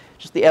rights,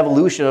 just the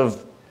evolution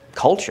of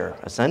culture,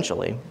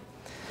 essentially.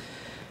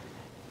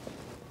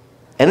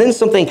 And then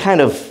something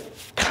kind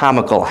of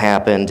comical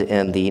happened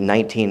in the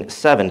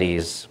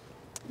 1970s.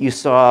 You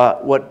saw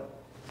what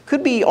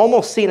could be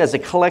almost seen as a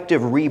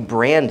collective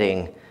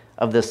rebranding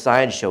of the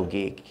Sideshow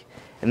geek.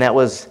 And that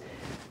was,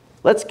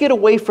 let's get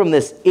away from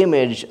this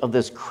image of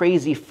this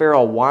crazy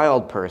feral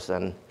wild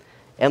person,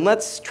 and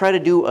let's try to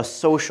do a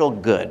social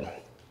good.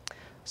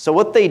 So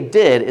what they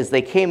did is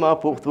they came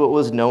up with what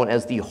was known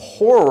as the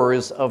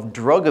horrors of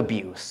drug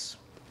abuse.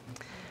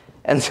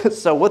 And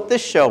so what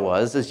this show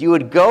was is you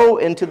would go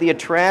into the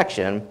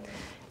attraction,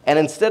 and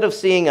instead of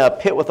seeing a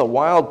pit with a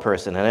wild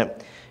person in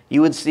it,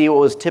 you would see what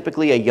was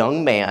typically a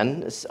young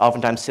man,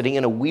 oftentimes sitting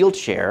in a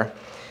wheelchair,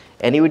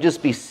 and he would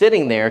just be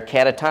sitting there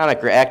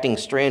catatonic or acting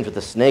strange with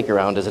a snake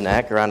around his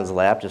neck, around his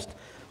lap, just,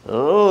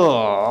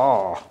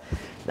 oh.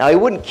 Now, he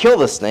wouldn't kill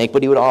the snake,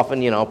 but he would often,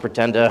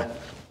 pretend to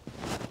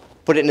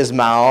put it in his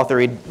mouth, or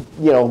he'd,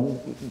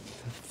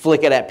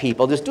 flick it at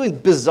people, just doing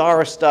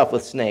bizarre stuff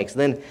with snakes.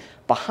 Then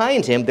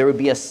behind him, there would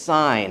be a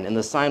sign, and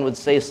the sign would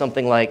say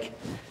something like,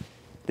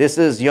 "This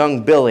is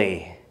young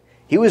Billy.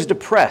 He was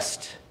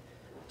depressed,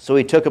 so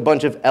he took a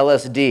bunch of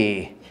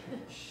LSD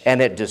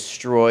and it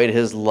destroyed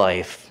his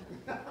life.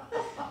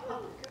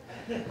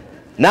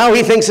 Now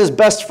he thinks his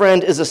best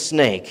friend is a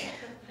snake.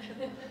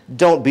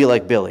 Don't be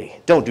like Billy.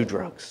 Don't do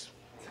drugs.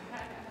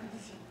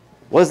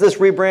 Was this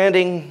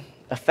rebranding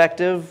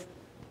effective?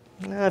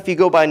 If you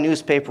go by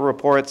newspaper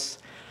reports,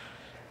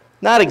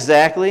 not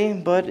exactly,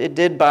 but it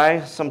did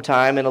buy some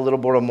time and a little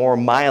bit more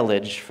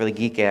mileage for the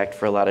Geek Act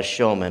for a lot of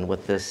showmen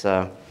with this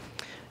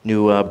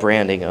new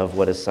branding of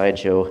what a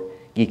Sideshow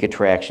geek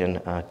attraction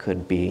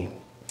could be.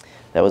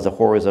 That was the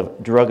horrors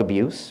of drug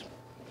abuse.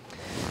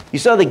 You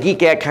saw the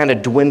Geek Act kind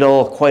of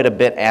dwindle quite a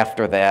bit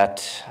after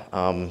that.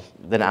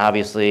 Then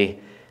obviously,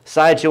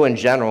 Sideshow in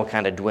general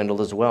kind of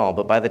dwindled as well.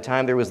 But by the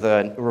time there was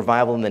the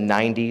revival in the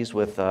 90s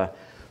with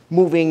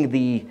moving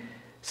the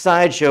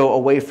Sideshow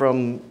away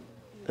from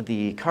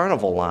the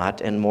carnival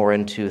lot and more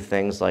into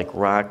things like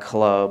rock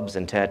clubs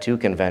and tattoo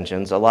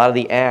conventions, a lot of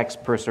the acts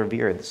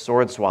persevered, the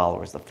sword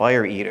swallowers, the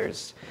fire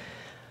eaters.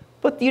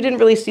 But you didn't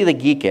really see the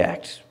Geek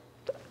Act.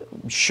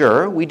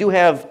 Sure, we do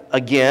have,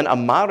 again, a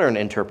modern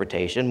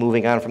interpretation.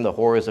 Moving on from the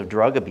horrors of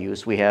drug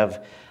abuse, we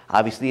have,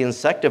 obviously, the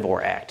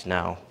Insectivore Act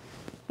now.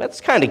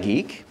 That's kind of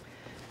geek.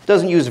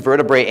 Doesn't use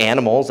vertebrate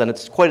animals, and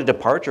it's quite a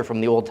departure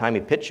from the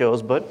old-timey pit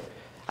shows, but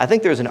I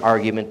think there's an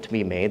argument to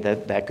be made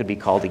that that could be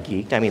called a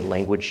geek. I mean,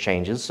 language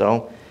changes,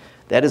 so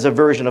that is a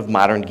version of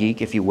modern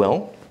geek, if you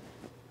will.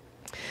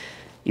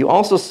 You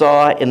also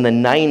saw in the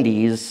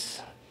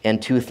 90s and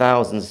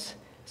 2000s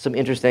some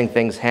interesting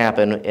things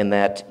happen in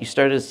that you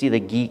started to see the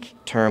geek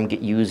term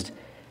get used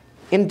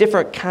in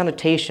different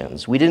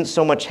connotations. We didn't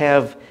so much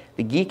have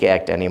the Geek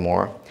Act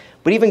anymore,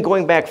 but even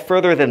going back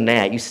further than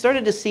that, you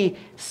started to see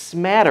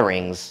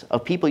smatterings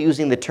of people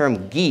using the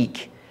term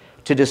geek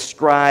to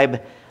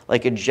describe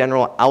like a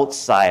general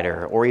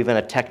outsider or even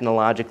a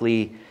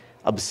technologically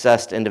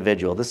obsessed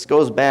individual. This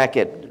goes back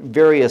at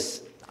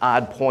various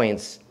odd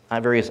points,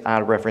 various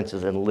odd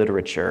references in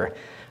literature.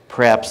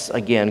 Perhaps,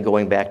 again,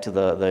 going back to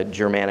the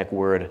Germanic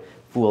word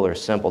fool or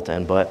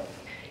simpleton. But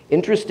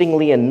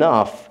interestingly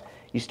enough,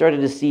 you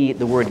started to see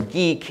the word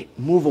geek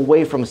move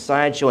away from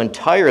Sideshow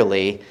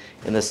entirely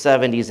in the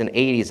 70s and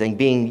 80s and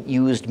being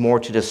used more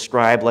to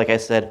describe, like I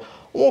said,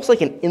 almost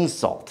like an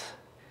insult.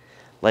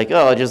 Like,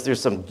 oh, just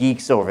there's some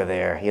geeks over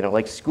there, you know,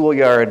 like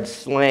schoolyard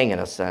slang in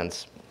a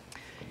sense.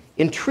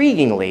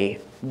 Intriguingly,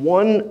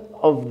 one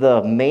of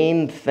the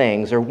main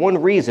things, or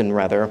one reason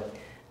rather,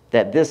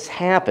 that this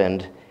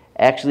happened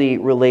actually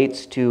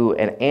relates to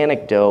an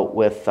anecdote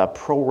with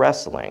pro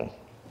wrestling.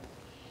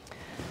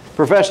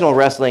 Professional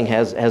wrestling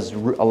has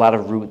a lot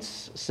of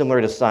roots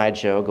similar to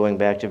Sideshow, going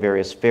back to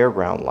various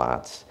fairground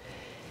lots.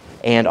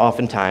 And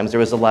oftentimes there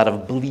was a lot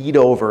of bleed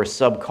over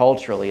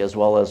subculturally as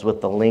well as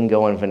with the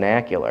lingo and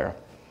vernacular.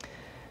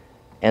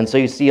 And so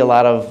you see a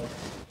lot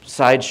of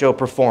Sideshow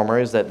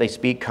performers that they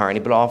speak Carney,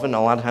 but often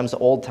a lot of times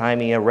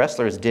old-timey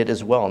wrestlers did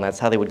as well, and that's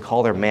how they would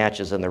call their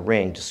matches in the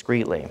ring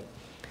discreetly.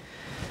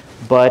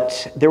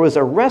 But there was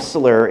a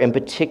wrestler in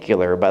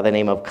particular by the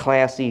name of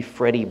Classy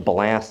Freddie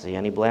Blassie.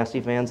 Any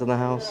Blassie fans in the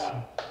house?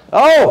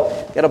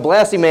 Oh, got a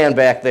Blassie man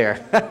back there.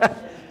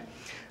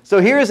 So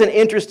here's an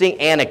interesting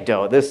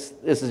anecdote. This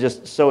is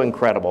just so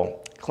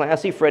incredible.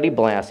 Classy Freddie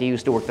Blassie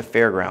used to work the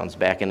fairgrounds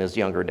back in his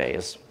younger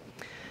days.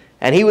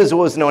 And he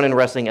was known in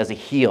wrestling as a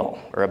heel,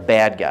 or a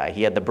bad guy.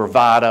 He had the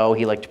bravado,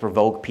 he liked to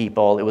provoke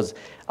people. It was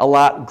a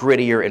lot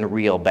grittier and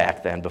real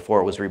back then, before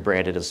it was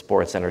rebranded as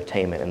sports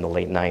entertainment in the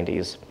late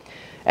 90s.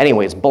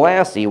 Anyways,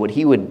 Blassie, what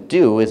he would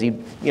do is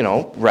he'd,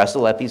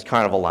 wrestle at these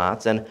carnival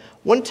lots. And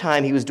one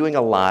time he was doing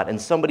a lot,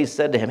 and somebody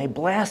said to him, "Hey,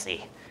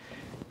 Blassie,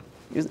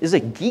 there's a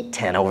geek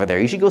tent over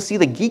there. You should go see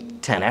the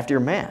geek tent after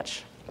your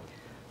match."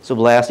 So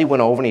Blassie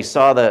went over and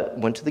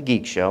he went to the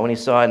geek show, and he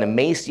saw an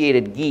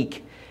emaciated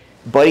geek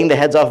biting the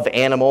heads off of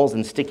animals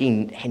and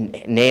sticking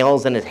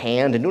nails in his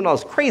hand and doing all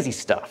this crazy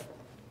stuff.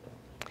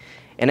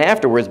 And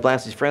afterwards,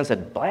 Blassie's friend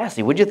said,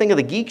 "Blassie, what'd you think of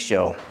the geek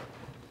show?"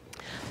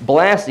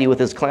 Blassie, with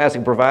his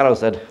classic bravado,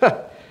 said,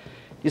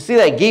 "You see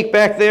that geek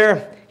back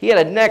there? He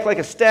had a neck like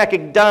a stack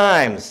of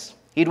dimes.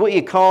 He'd what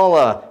you call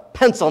a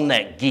pencil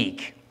neck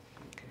geek."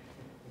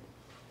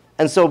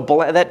 And so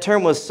that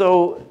term was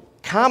so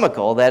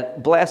comical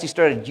that Blassie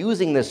started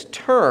using this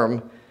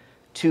term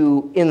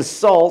to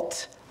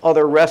insult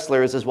other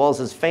wrestlers as well as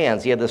his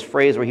fans. He had this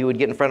phrase where he would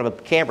get in front of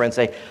a camera and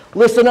say,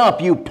 "Listen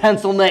up, you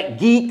pencil neck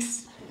geeks."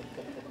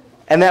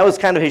 And that was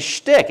kind of his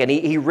shtick, and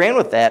he ran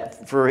with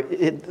that for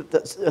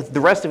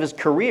the rest of his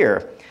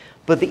career.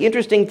 But the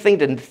interesting thing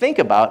to think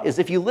about is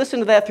if you listen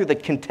to that through the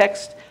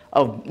context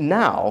of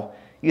now,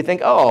 you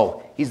think,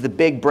 oh, he's the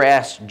big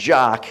brass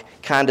jock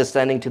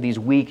condescending to these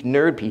weak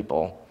nerd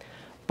people.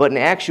 But in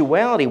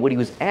actuality, what he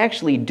was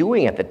actually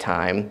doing at the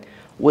time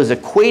was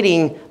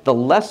equating the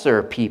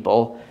lesser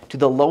people to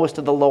the lowest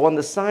of the low on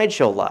the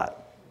Sideshow lot,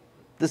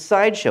 the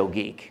Sideshow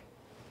geek.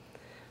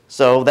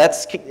 So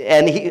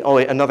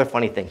another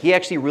funny thing, he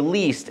actually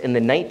released in the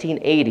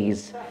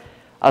 1980s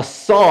a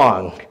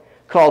song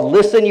called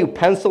 "Listen You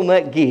Pencil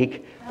Neck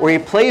Geek," where he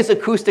plays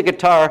acoustic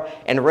guitar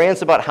and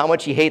rants about how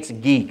much he hates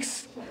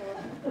geeks.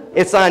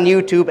 It's on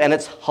YouTube and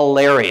it's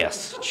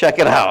hilarious. Check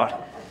it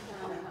out.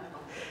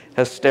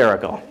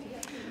 Hysterical.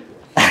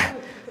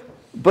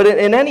 But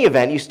in any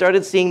event, you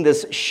started seeing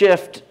this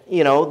shift.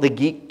 The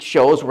geek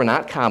shows were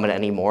not common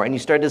anymore, and you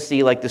started to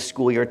see like the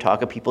schoolyard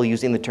talk of people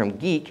using the term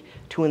geek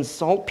to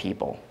insult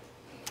people.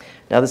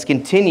 Now this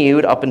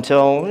continued up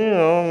until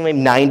maybe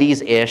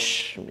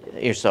 90s-ish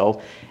or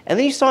so, and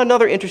then you saw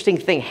another interesting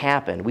thing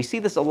happen. We see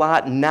this a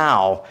lot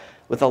now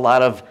with a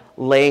lot of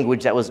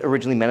language that was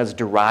originally meant as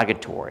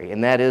derogatory,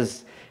 and that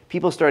is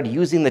people started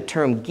using the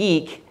term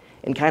geek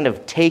and kind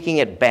of taking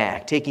it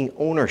back, taking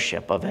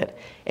ownership of it,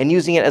 and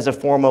using it as a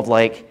form of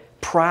like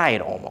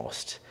pride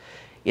almost.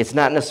 It's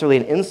not necessarily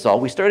an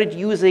insult. We started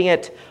using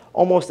it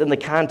almost in the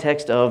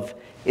context of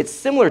it's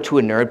similar to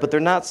a nerd, but they're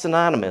not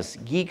synonymous.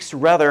 Geeks,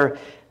 rather,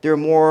 they're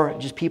more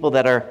just people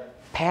that are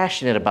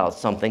passionate about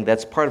something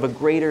that's part of a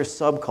greater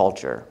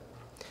subculture.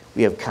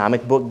 We have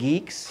comic book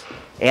geeks,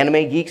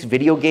 anime geeks,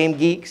 video game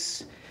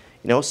geeks,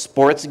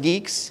 sports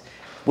geeks.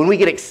 When we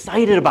get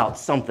excited about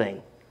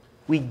something,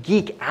 we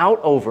geek out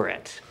over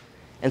it.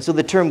 And so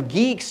the term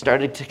geek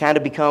started to kind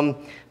of become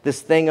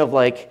this thing of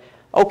like,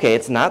 okay,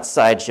 it's not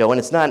sideshow and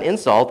it's not an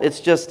insult, it's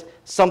just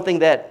something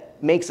that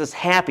makes us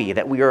happy,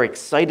 that we are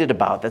excited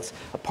about, that's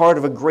a part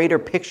of a greater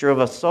picture of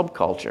a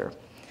subculture.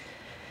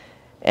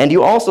 And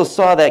you also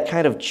saw that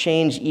kind of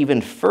change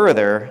even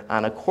further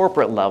on a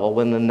corporate level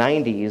when in the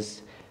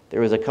 90s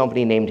there was a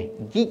company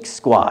named Geek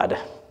Squad.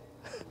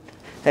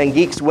 And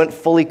geeks went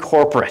fully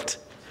corporate.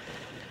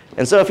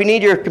 And so if you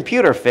need your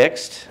computer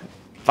fixed,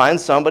 find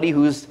somebody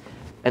who's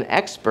an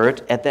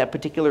expert at that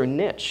particular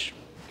niche,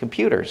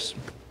 computers.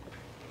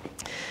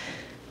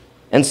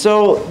 And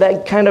so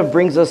that kind of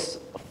brings us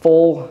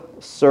full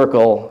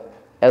circle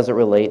as it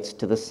relates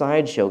to the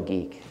sideshow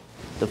geek,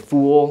 the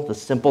fool, the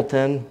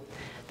simpleton,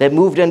 that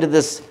moved into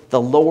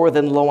the lower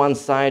than low on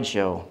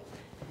sideshow.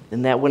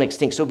 And that went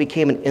extinct, so it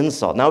became an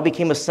insult. Now it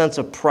became a sense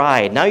of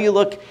pride. Now you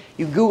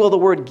Google the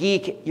word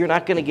geek, you're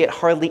not going to get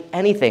hardly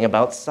anything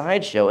about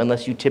sideshow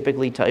unless you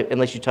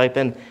type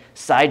in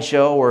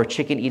sideshow or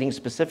chicken eating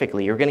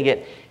specifically. You're going to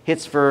get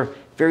hits for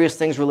various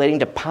things relating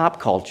to pop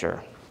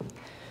culture.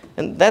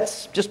 And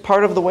that's just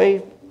part of the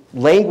way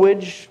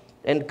language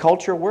and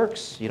culture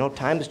works.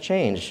 Times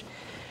change.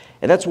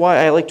 And that's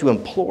why I like to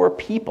implore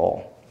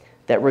people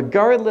that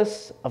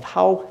regardless of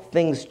how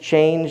things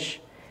change,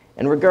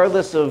 and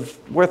regardless of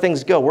where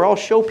things go, we're all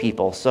show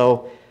people.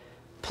 So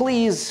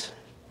please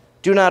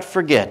do not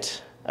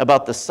forget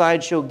about the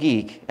sideshow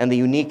geek and the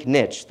unique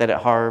niche that it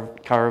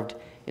carved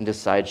into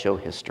sideshow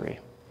history.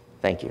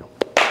 Thank you.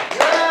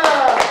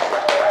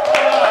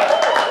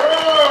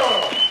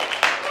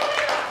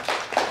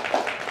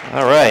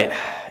 All right.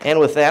 And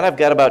with that, I've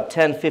got about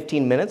 10,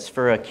 15 minutes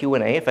for a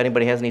Q&A. If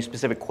anybody has any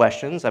specific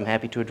questions, I'm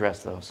happy to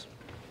address those.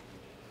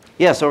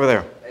 Yes, over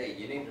there. Hey,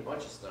 you named a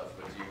bunch of stuff,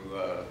 but do you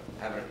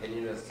have an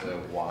opinion as to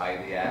why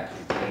the act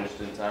was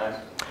finished in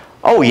time?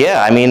 Oh,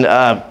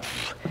 yeah.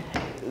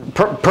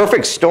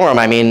 Perfect Storm.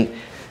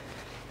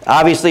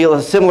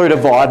 Obviously, similar to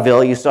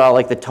vaudeville, you saw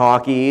like the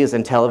talkies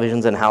and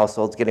televisions and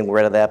households getting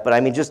rid of that. But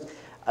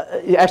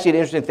actually, an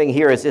interesting thing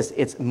here is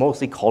it's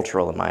mostly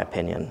cultural, in my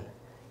opinion.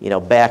 You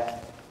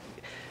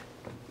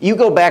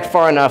go back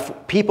far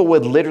enough, people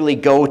would literally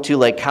go to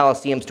like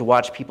coliseums to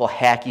watch people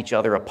hack each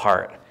other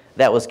apart.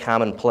 That was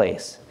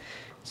commonplace.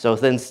 So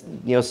then,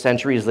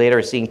 centuries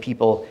later, seeing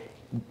people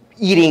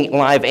eating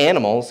live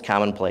animals,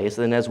 commonplace.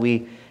 And then as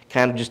we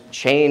kind of just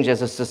change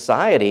as a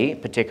society,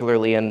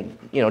 particularly in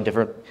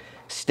different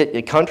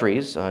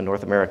countries,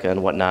 North America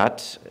and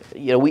whatnot,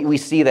 we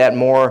see that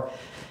more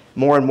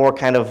and more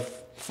kind of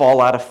fall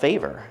out of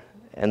favor.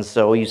 And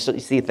so you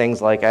see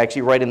things like, I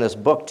actually write in this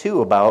book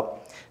too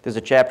there's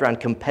a chapter on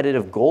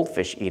competitive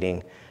goldfish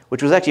eating,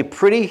 which was actually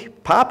pretty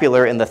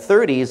popular in the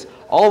 30s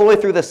all the way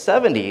through the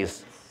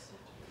 70s.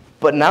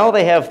 But now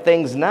they have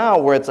things now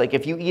where it's like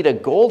if you eat a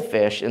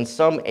goldfish in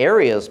some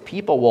areas,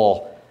 people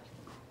will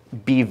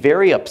be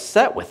very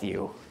upset with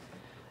you.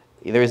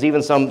 There's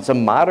even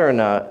some modern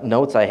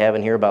notes I have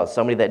in here about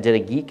somebody that did a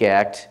geek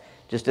act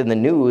just in the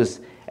news,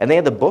 and they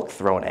had the book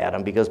thrown at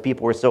them because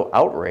people were so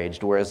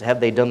outraged, whereas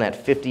had they done that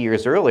 50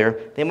 years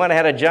earlier, they might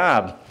have had a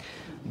job.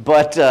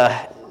 But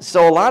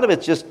so a lot of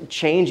it's just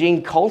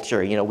changing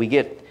culture.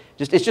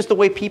 It's just the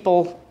way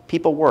people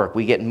work.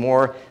 We get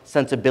more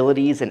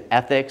sensibilities and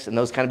ethics, and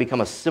those kind of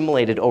become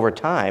assimilated over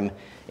time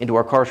into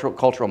our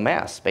cultural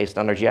mass based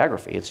on our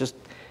geography. It's just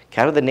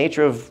kind of the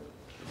nature of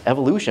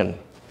evolution.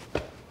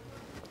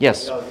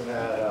 Yes?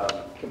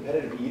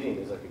 Competitive eating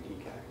is like a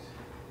geek act.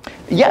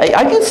 Yeah,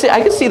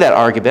 I can see that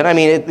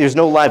argument. There's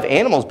no live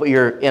animals, but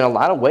in a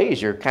lot of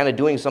ways, you're kind of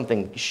doing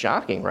something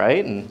shocking,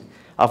 right? And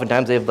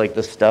oftentimes they have like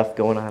this stuff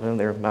going on in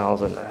their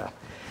mouths. And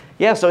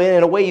yeah, so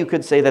in a way you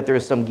could say that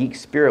there's some geek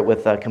spirit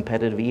with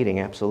competitive eating,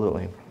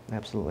 absolutely.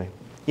 Absolutely.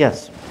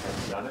 Yes?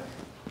 Have you done it?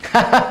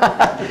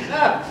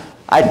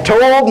 I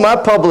told my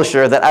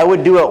publisher that I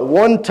would do it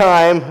one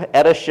time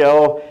at a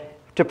show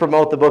to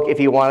promote the book if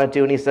he wanted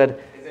to, and he said,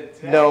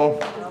 no.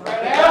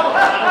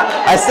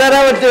 I said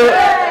I would do it.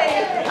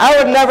 I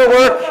would never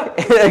work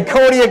at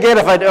Coney again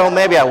if I don't.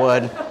 Maybe I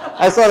would.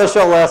 I saw the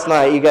show last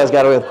night. You guys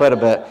got away with quite a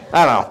bit.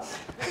 I don't know.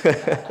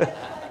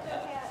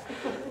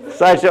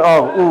 Sideshow,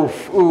 oh,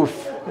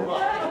 oof.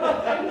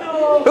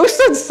 Who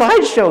said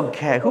Sideshow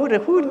cat? Who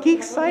would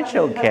geek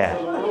Sideshow cat?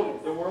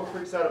 The world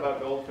freaks out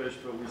about goldfish,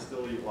 but we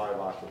still eat live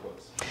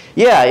octopus.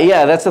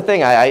 Yeah, that's the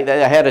thing. I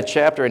had a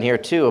chapter in here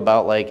too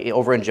about like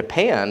over in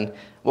Japan.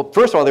 Well,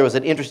 first of all, there was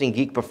an interesting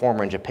geek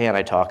performer in Japan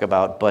I talk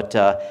about, but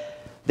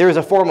there is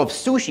a form of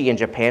sushi in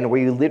Japan where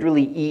you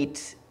literally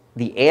eat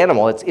the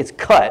animal. It's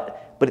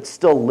cut, but it's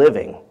still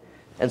living.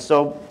 And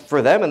so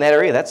for them in that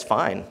area, that's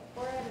fine.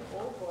 Or an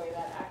old boy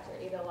that actor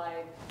ate a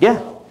live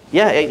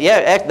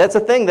Yeah, that's a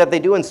thing that they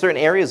do in certain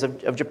areas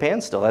of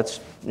Japan still. That's,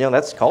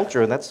 that's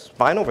culture, and that's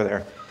fine over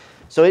there.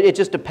 So it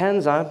just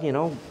depends on,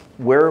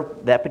 where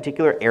that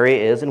particular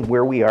area is and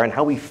where we are and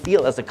how we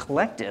feel as a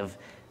collective,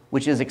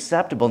 which is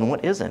acceptable and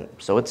what isn't.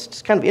 So it's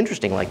just kind of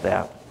interesting like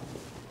that.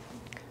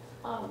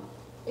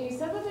 You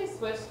said that they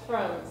switched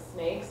from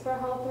snakes for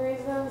health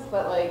reasons,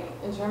 but like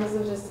in terms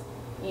of just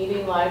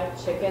eating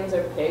live chickens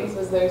or pigs,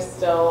 was there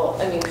still,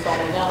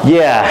 salmonella?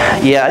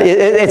 Yeah,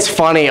 it's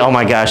funny. Oh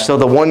my gosh. So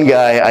the one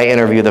guy I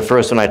interviewed, the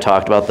first one I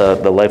talked about,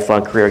 the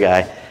lifelong career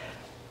guy,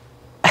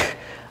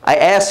 I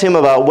asked him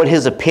about what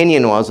his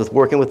opinion was with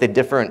working with the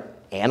different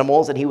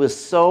animals, and he was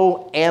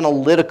so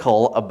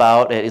analytical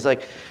about it. He's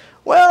like,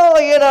 well,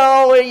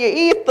 when you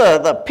eat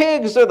the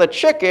pigs or the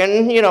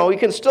chicken, you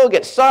can still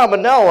get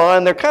salmonella,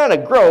 and they're kind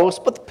of gross,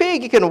 but the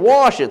pig, you can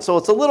wash it, so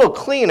it's a little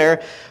cleaner.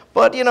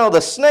 But,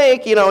 the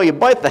snake, you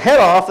bite the head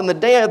off, and the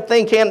damn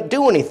thing can't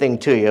do anything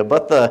to you.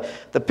 But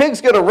the pig's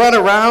going to run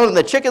around, and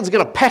the chicken's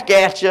going to peck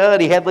at you.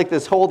 And he had, like,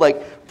 this whole,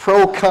 like,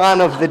 pro-con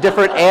of the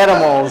different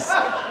animals.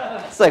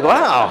 It's like,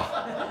 wow,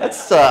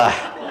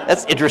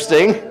 that's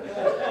interesting.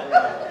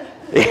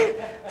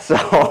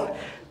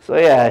 So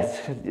yeah,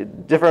 it's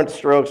different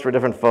strokes for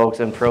different folks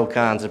and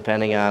pro-cons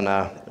depending on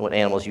what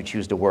animals you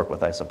choose to work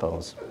with, I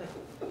suppose.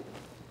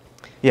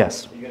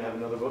 Yes? Are you going to have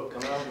another book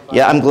coming out?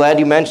 Yeah, I'm glad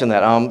you mentioned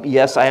that.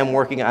 Yes, I am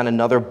working on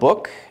another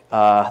book.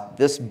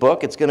 This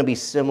book, it's going to be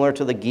similar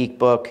to the Geek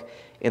book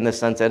in the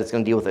sense that it's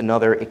going to deal with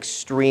another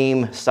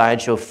extreme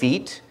sideshow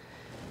feat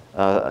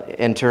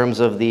in terms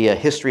of the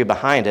history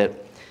behind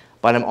it.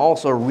 But I'm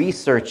also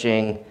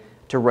researching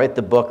to write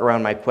the book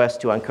around my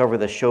quest to uncover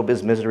the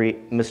showbiz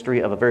mystery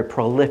of a very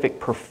prolific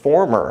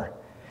performer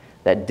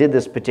that did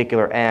this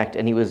particular act,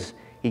 and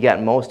he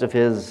got most of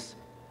his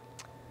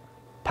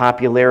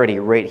popularity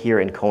right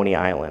here in Coney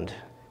Island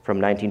from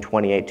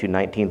 1928 to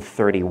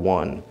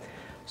 1931.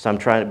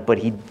 So but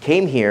he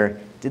came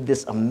here, did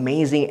this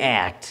amazing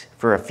act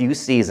for a few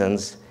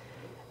seasons,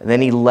 and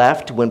then he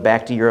left, went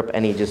back to Europe,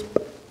 and he just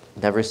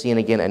never seen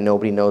again, and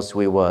nobody knows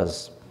who he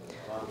was.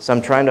 So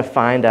I'm trying to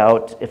find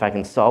out if I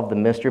can solve the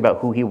mystery about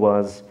who he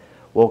was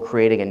while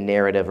creating a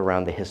narrative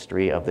around the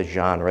history of the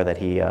genre that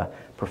he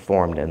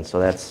performed in. So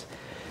if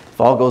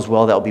all goes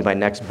well, that'll be my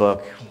next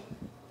book.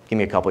 Give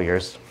me a couple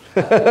years.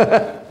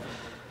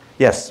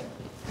 Yes?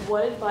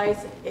 What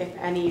advice, if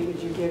any,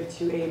 would you give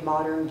to a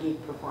modern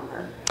geek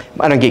performer?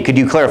 Modern geek, could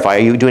you clarify? Are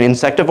you doing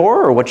insectivore,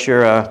 or what's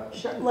your...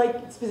 Sure,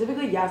 like,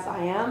 specifically, yes,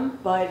 I am,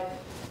 but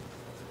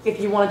if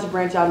you wanted to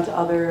branch out into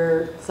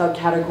other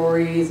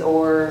subcategories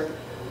or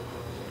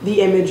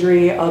the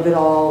imagery of it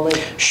all,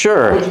 like,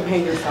 sure. How would you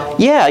paint yourself?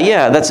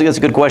 Yeah, that's a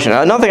good question.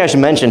 Another thing I should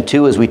mention,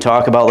 too, is we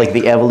talk about, like,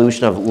 the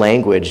evolution of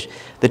language.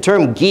 The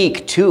term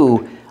geek,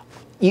 too,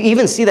 you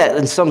even see that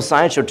in some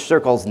sideshow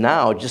circles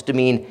now, just to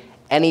mean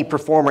any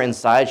performer in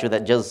sideshow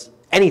that does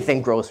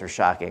anything gross or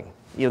shocking.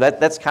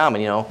 That's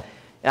common, And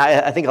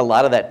I think a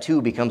lot of that, too,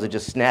 becomes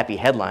just snappy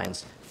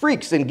headlines.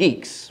 Freaks and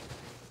geeks.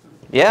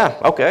 Yeah,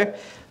 okay.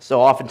 So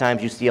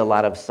oftentimes you see a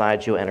lot of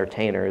sideshow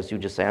entertainers who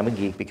just say, I'm a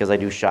geek because I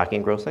do shocking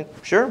and gross things.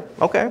 Sure,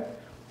 okay.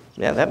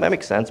 Yeah, that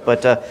makes sense.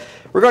 But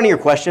regarding your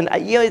question,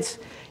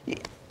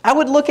 I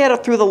would look at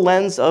it through the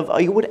lens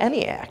of you would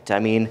any act.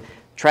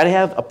 Try to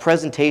have a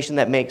presentation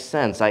that makes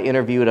sense. I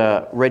interviewed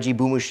Reggie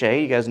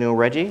Boumouche. You guys know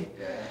Reggie?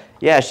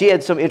 Yeah, she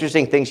had some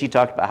interesting things. She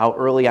talked about how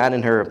early on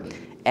in her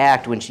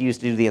act, when she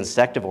used to do the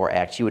insectivore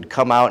act, she would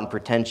come out and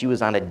pretend she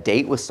was on a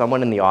date with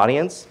someone in the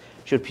audience.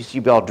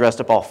 She'd be all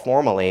dressed up all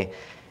formally,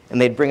 and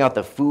they'd bring out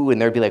the food,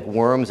 and there'd be like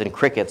worms and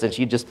crickets, and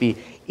she'd just be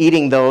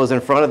eating those in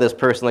front of this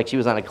person like she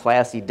was on a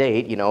classy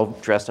date,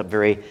 dressed up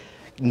very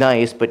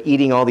nice, but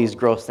eating all these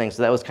gross things.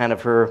 So that was kind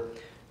of her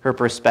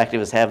perspective,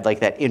 is have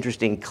like that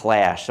interesting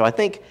clash. So I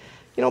think,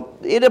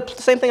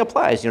 same thing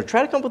applies.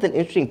 Try to come up with an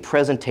interesting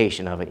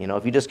presentation of it.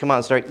 If you just come out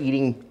and start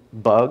eating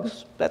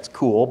bugs, that's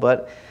cool,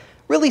 but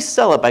really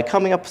sell it by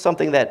coming up with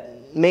something that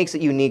makes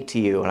it unique to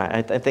you. And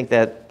I think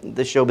that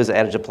the showbiz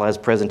adage applies.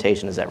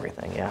 Presentation is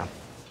everything. Yeah.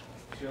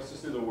 You also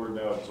see the word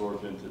now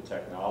absorbed into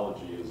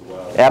technology as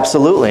well.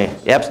 Absolutely.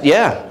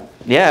 Yeah,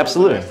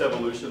 absolutely. Next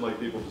evolution, like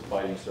people just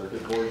biting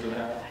circuit boards in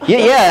half.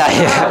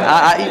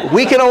 Yeah.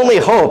 We can only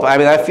hope.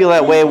 I feel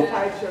that way.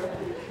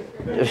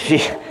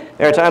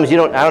 There are times I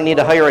don't need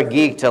to hire a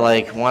geek to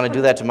want to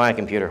do that to my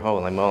computer.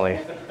 Holy moly.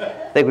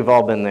 I think we've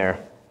all been there.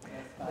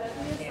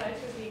 That'd be a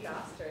sideshow geek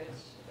ostrich.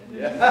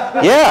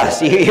 Yes,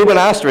 human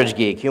ostrich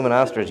geek. Human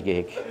ostrich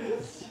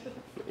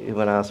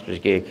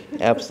geek.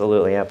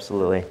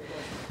 Absolutely.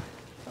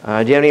 Do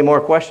you have any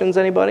more questions,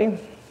 anybody?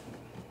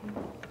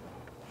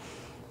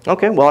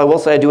 Okay, well, I will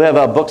say I do have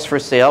books for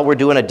sale. We're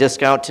doing a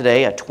discount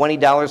today at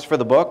 $20 for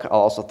the book. I'll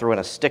also throw in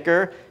a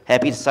sticker.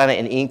 Happy to sign it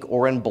in ink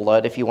or in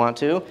blood if you want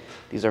to.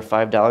 These are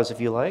 $5 if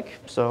you like,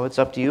 so it's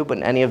up to you. But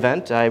in any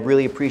event, I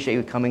really appreciate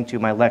you coming to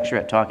my lecture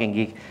at Talking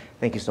Geek.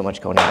 Thank you so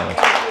much, Coney. That's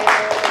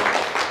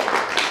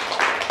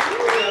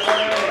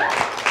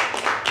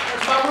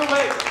my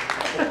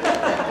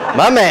roommate.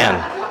 My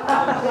man.